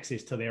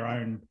access to their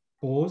own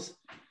bores.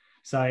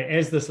 So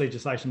as this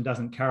legislation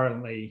doesn't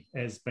currently,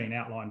 as been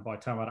outlined by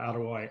Taumata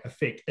Arowai,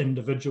 affect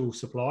individual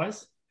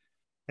supplies,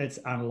 it's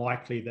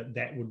unlikely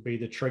that would be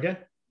the trigger.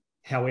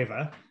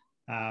 However,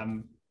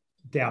 down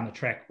the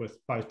track with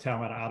both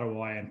Taumata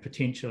Arowai and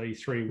potentially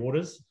Three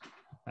Waters,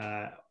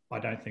 I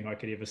don't think I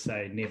could ever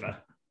say never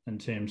in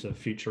terms of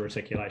future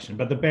reticulation.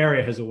 But the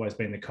barrier has always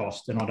been the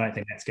cost, and I don't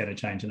think that's going to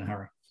change in a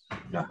hurry.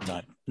 No,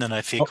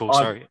 fair call,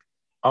 sorry.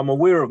 I'm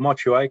aware of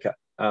Motueka.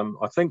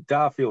 I think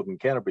Darfield and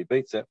Canterbury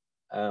beats it.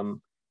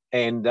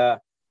 And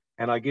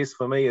I guess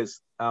for me is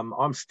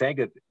I'm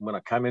staggered when I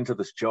come into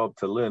this job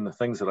to learn the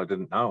things that I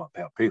didn't know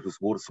about people's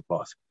water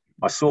supplies.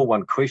 I saw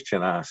one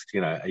question asked,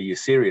 are you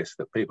serious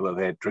that people have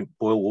had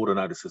boil water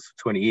notices for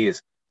 20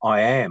 years?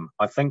 I am.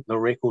 I think the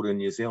record in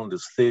New Zealand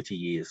is 30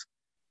 years.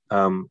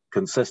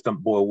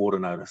 Consistent boil water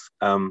notice.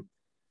 And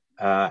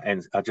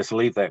I just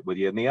leave that with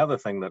you. And the other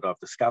thing that I've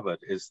discovered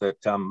is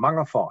that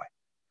mangawhai,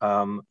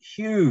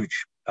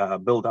 huge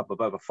build-up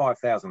of over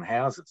 5,000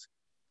 houses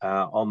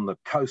on the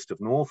coast of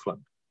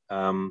Northland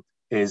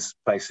is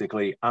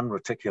basically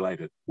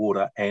unreticulated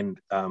water and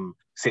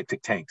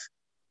septic tanks.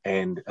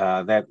 And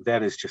that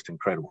is just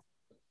incredible.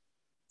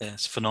 Yeah,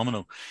 it's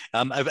phenomenal.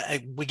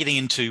 We're getting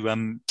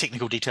into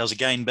technical details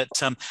again, but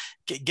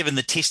given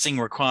the testing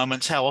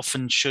requirements, how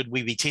often should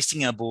we be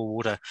testing our bore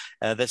water?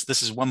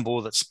 This is one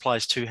bore that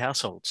supplies 2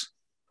 households.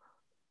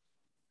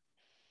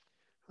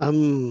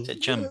 Is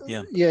that Jim?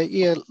 Yeah.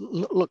 Yeah.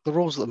 Look, the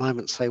rules at the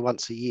moment say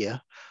once a year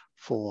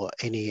for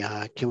any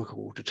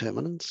chemical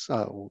determinants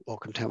or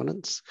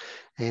contaminants.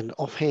 And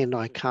offhand,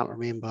 I can't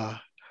remember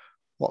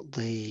what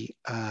the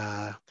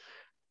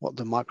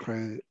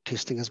micro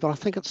testing is, but I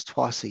think it's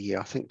twice a year.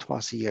 I think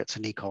twice a year it's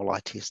an E. coli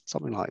test,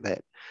 something like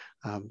that.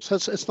 So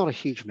it's not a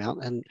huge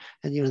amount. And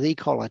you know, the E.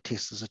 coli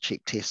test is a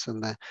cheap test,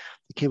 and the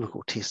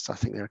chemical tests, I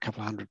think they're a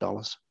couple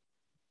 $100.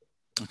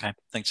 Okay,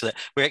 thanks for that.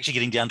 We're actually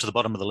getting down to the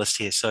bottom of the list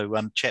here. So,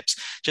 chaps,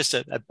 just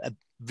a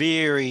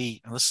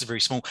very, this is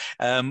very small,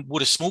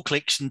 would a small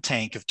collection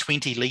tank of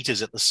 20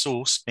 litres at the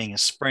source, being a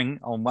spring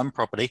on one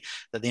property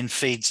that then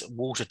feeds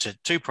water to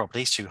 2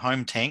 properties, 2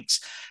 home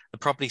tanks, the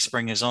property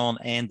spring is on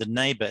and the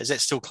neighbour, is that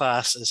still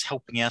classed as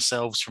helping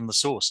ourselves from the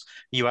source?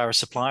 You are a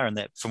supplier in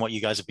that, from what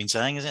you guys have been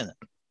saying, isn't it?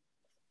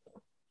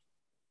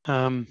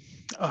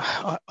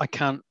 I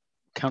can't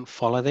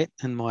follow that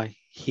in my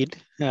head.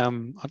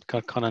 I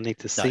kind of need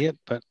to see it,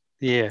 but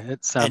yeah,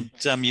 it's and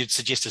you'd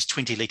suggest this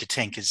 20 litre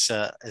tank is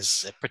a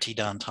pretty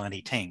darn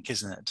tiny tank,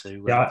 isn't it?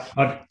 Yeah,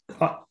 I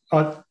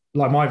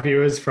like my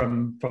view is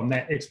from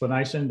that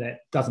explanation that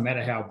doesn't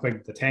matter how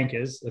big the tank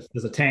is. If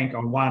there's a tank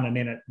on one and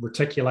then it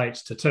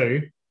reticulates to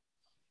 2,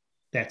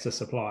 that's a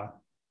supplier.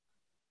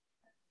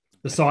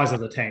 The size of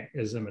the tank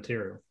is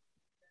immaterial.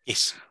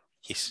 Yes.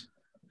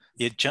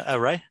 Yeah,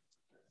 Ray?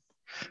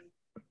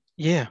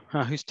 Yeah,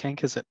 whose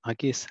tank is it? I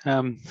guess.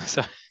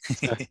 So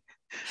yeah,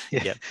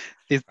 yep.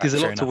 there's a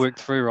lot to work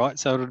through, right?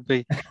 So it would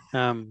be,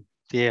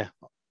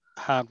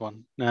 hard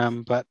one.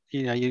 But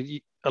you know,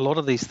 a lot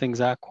of these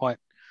things are quite,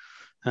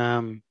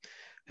 you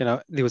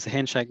know, there was a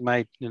handshake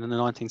made in the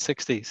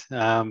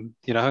 1960s,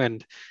 you know,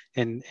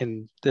 and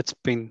it's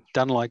been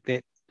done like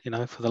that, you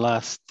know, for the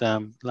last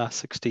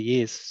 60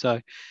 years. So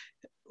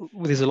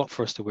there's a lot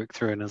for us to work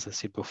through, and as I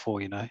said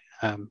before, you know,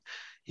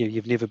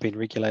 you've never been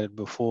regulated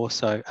before,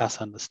 so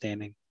us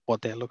understanding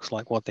what that looks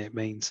like, what that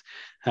means,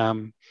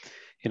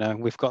 you know,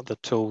 we've got the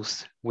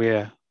tools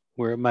where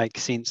it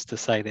makes sense to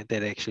say that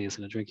actually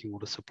isn't a drinking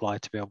water supply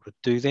to be able to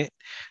do that,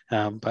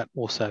 but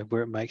also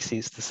where it makes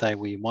sense to say,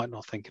 well, you might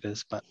not think it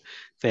is, but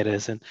that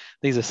is. And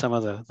these are some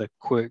of the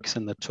quirks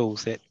and the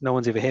tools that no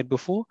one's ever had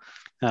before,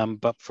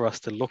 but for us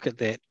to look at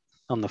that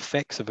on the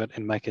facts of it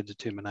and make a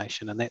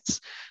determination. And that's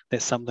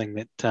something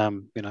that,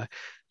 you know,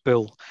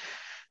 Bill,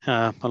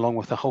 along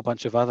with a whole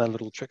bunch of other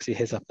little tricks he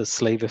has up his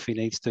sleeve if he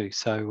needs to.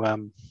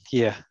 So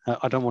yeah,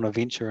 I don't want to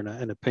venture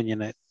an opinion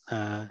that,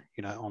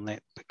 you know, on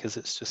that, because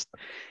it's just,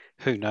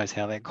 who knows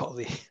how that got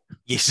there.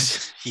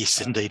 Yes,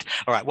 indeed.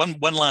 All right,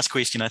 one last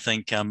question. I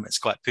think it's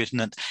quite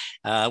pertinent.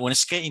 When a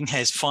scheme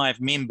has 5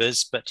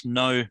 members but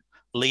no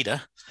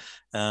leader,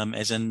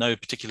 as in no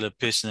particular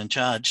person in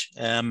charge,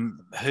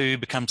 who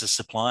becomes a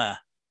supplier?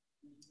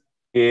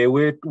 Yeah,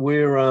 we're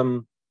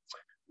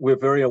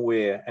very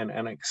aware,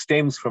 and it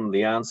stems from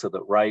the answer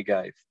that Ray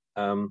gave.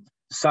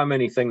 So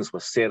many things were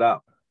set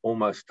up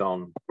almost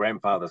on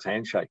grandfather's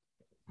handshake,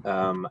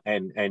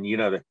 and you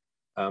know that.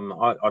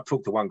 I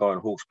talked to one guy in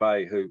Hawke's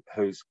Bay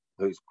whose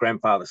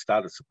grandfather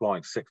started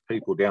supplying 6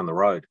 people down the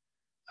road.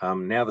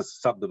 Now the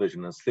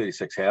subdivision is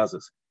 36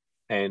 houses,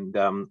 and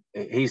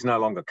he's no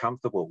longer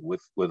comfortable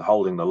with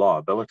holding the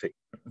liability.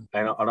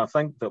 And I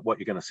think that what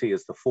you're going to see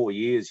is the 4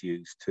 years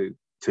used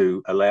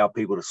to allow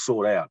people to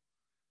sort out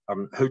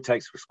who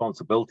takes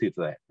responsibility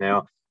for that.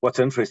 Now, what's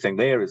interesting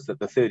there is that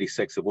the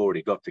 36 have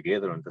already got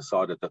together and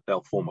decided that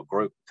they'll form a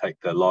group, take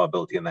the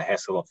liability and the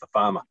hassle off the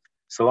farmer.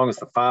 So long as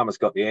the farmer's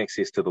got the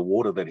access to the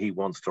water that he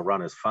wants to run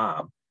his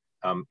farm,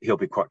 he'll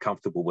be quite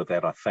comfortable with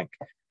that, I think.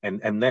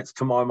 And that's,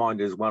 to my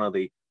mind, is one of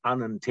the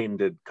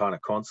unintended kind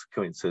of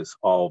consequences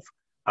of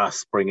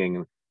us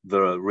bringing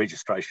the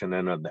registration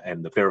in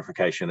and the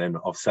verification in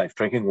of safe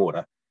drinking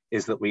water,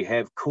 is that we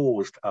have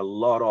caused a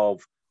lot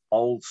of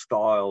old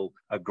style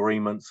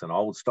agreements and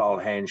old style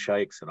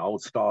handshakes and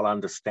old style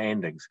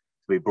understandings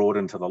to be brought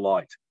into the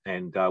light.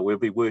 And we'll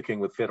be working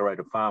with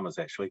Federated Farmers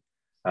actually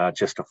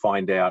just to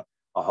find out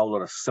a whole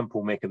lot of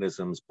simple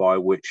mechanisms by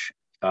which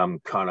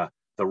kind of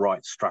the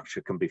right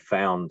structure can be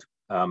found.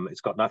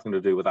 It's got nothing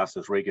to do with us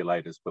as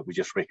regulators, but we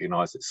just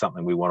recognise it's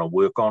something we want to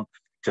work on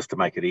just to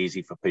make it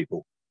easy for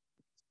people.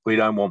 We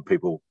don't want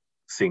people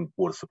seeing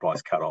water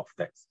supplies cut off.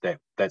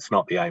 That's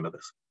not the aim of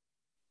this.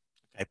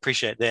 I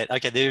appreciate that.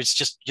 Okay, there's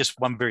just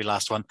one very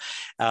last one.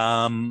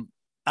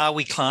 Are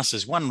we classed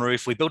as one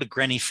roof? We build a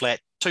granny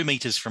flat 2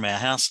 metres from our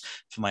house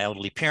for my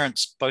elderly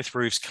parents. Both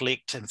roofs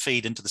collect and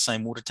feed into the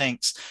same water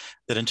tanks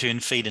that in turn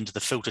feed into the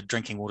filtered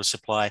drinking water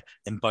supply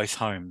in both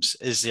homes.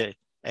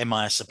 Am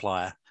I a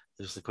supplier?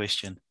 Is the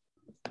question.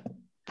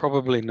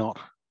 Probably not.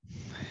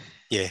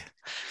 Yeah,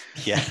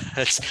 yeah.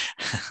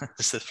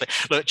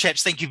 Look,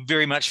 chaps, thank you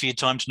very much for your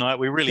time tonight.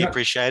 We really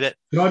appreciate it.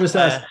 Can I just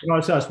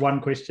ask one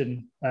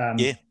question,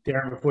 yeah,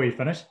 Darren, before you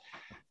finish?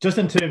 Just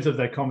in terms of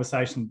the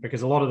conversation,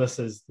 because a lot of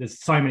this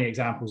there's so many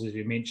examples, as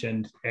you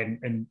mentioned,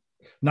 and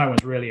no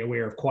one's really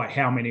aware of quite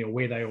how many or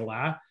where they all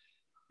are.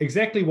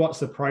 Exactly what's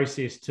the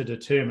process to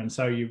determine?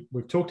 So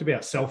we've talked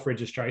about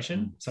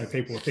self-registration, so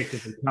people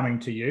effectively coming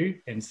to you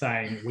and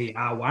saying, we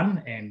are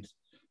one, and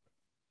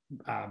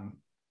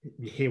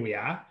here we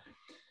are.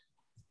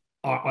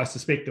 I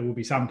suspect there will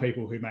be some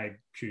people who may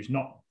choose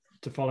not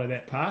to follow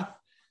that path.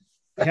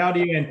 How do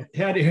you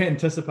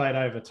anticipate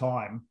over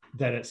time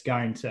that it's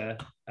going to,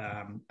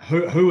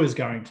 who is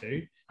going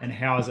to, and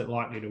how is it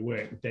likely to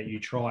work that you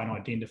try and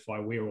identify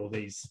where all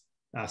these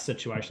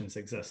situations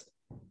exist?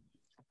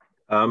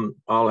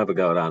 I'll have a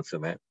go at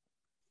answering that.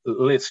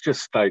 Let's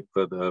just state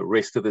for the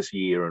rest of this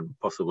year and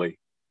possibly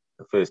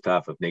the first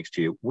half of next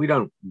year, we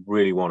don't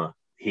really want to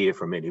hear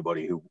from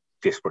anybody who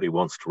desperately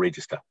wants to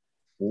register.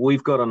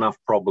 We've got enough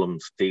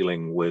problems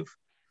dealing with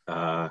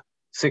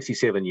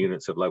 67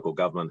 units of local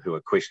government who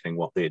are questioning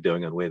what they're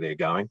doing and where they're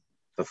going.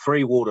 The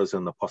 3 waters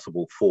and the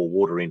possible 4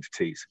 water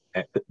entities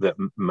that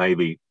may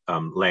be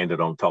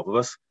landed on top of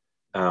us.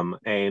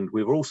 And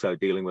we're also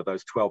dealing with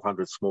those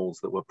 1,200 smalls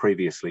that were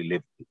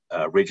previously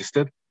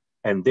registered.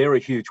 And they're a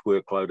huge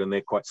workload and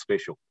they're quite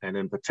special. And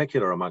in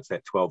particular, amongst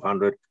that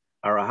 1,200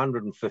 are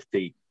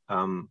 150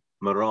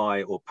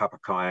 marae or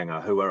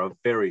papakaianga, who are a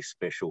very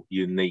special,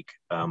 unique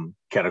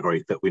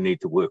category that we need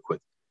to work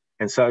with.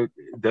 And so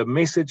the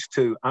message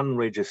to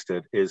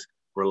unregistered is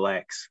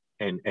relax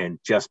and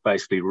just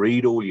basically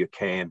read all you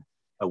can,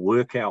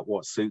 work out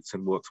what suits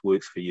and what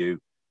works for you,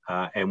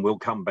 and we'll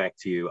come back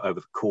to you over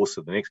the course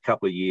of the next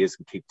couple of years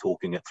and keep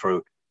talking it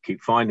through,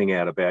 keep finding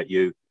out about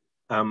you.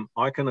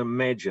 I can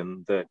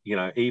imagine that, you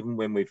know, even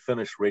when we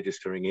finish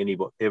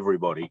registering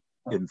everybody,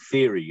 in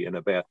theory, in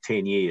about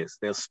 10 years,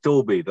 there'll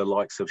still be the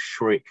likes of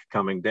Shrek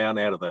coming down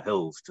out of the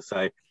hills to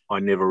say, I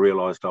never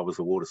realised I was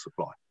a water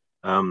supply.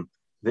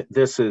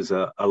 This is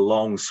a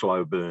long,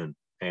 slow burn.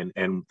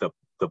 And the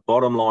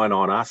bottom line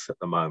on us at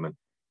the moment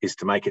is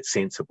to make it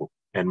sensible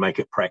and make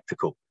it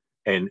practical.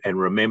 And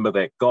remember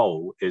that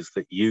goal is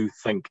that you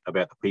think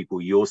about the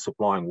people you're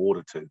supplying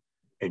water to,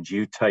 and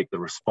you take the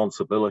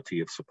responsibility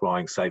of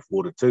supplying safe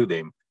water to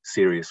them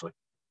seriously.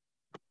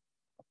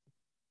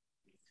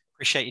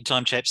 Appreciate your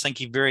time, chaps. Thank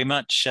you very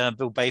much,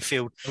 Bill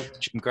Bayfield,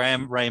 Jim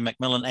Graham, Ray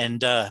McMillan,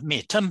 and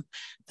Mayor Tim.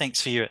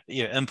 Thanks for your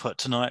input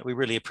tonight. We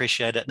really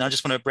appreciate it. And I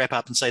just want to wrap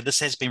up and say this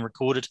has been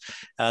recorded.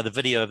 The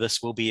video of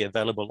this will be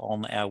available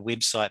on our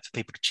website for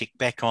people to check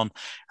back on.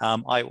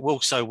 I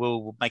also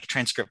will make a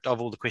transcript of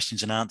all the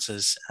questions and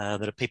answers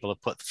that people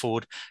have put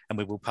forward, and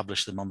we will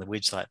publish them on the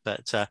website.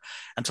 But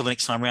until the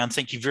next time around,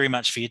 thank you very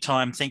much for your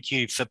time. Thank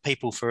you for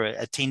people for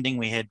attending.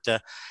 We had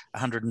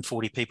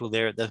 140 people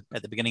there at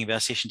the beginning of our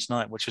session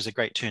tonight, which was a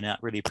great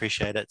turnout. Really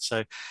appreciate it.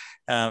 So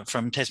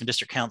from Tasman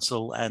District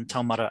Council and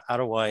Taumata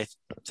Arowai,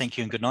 thank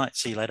you and good night.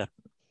 See you later.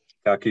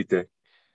 Ka kite.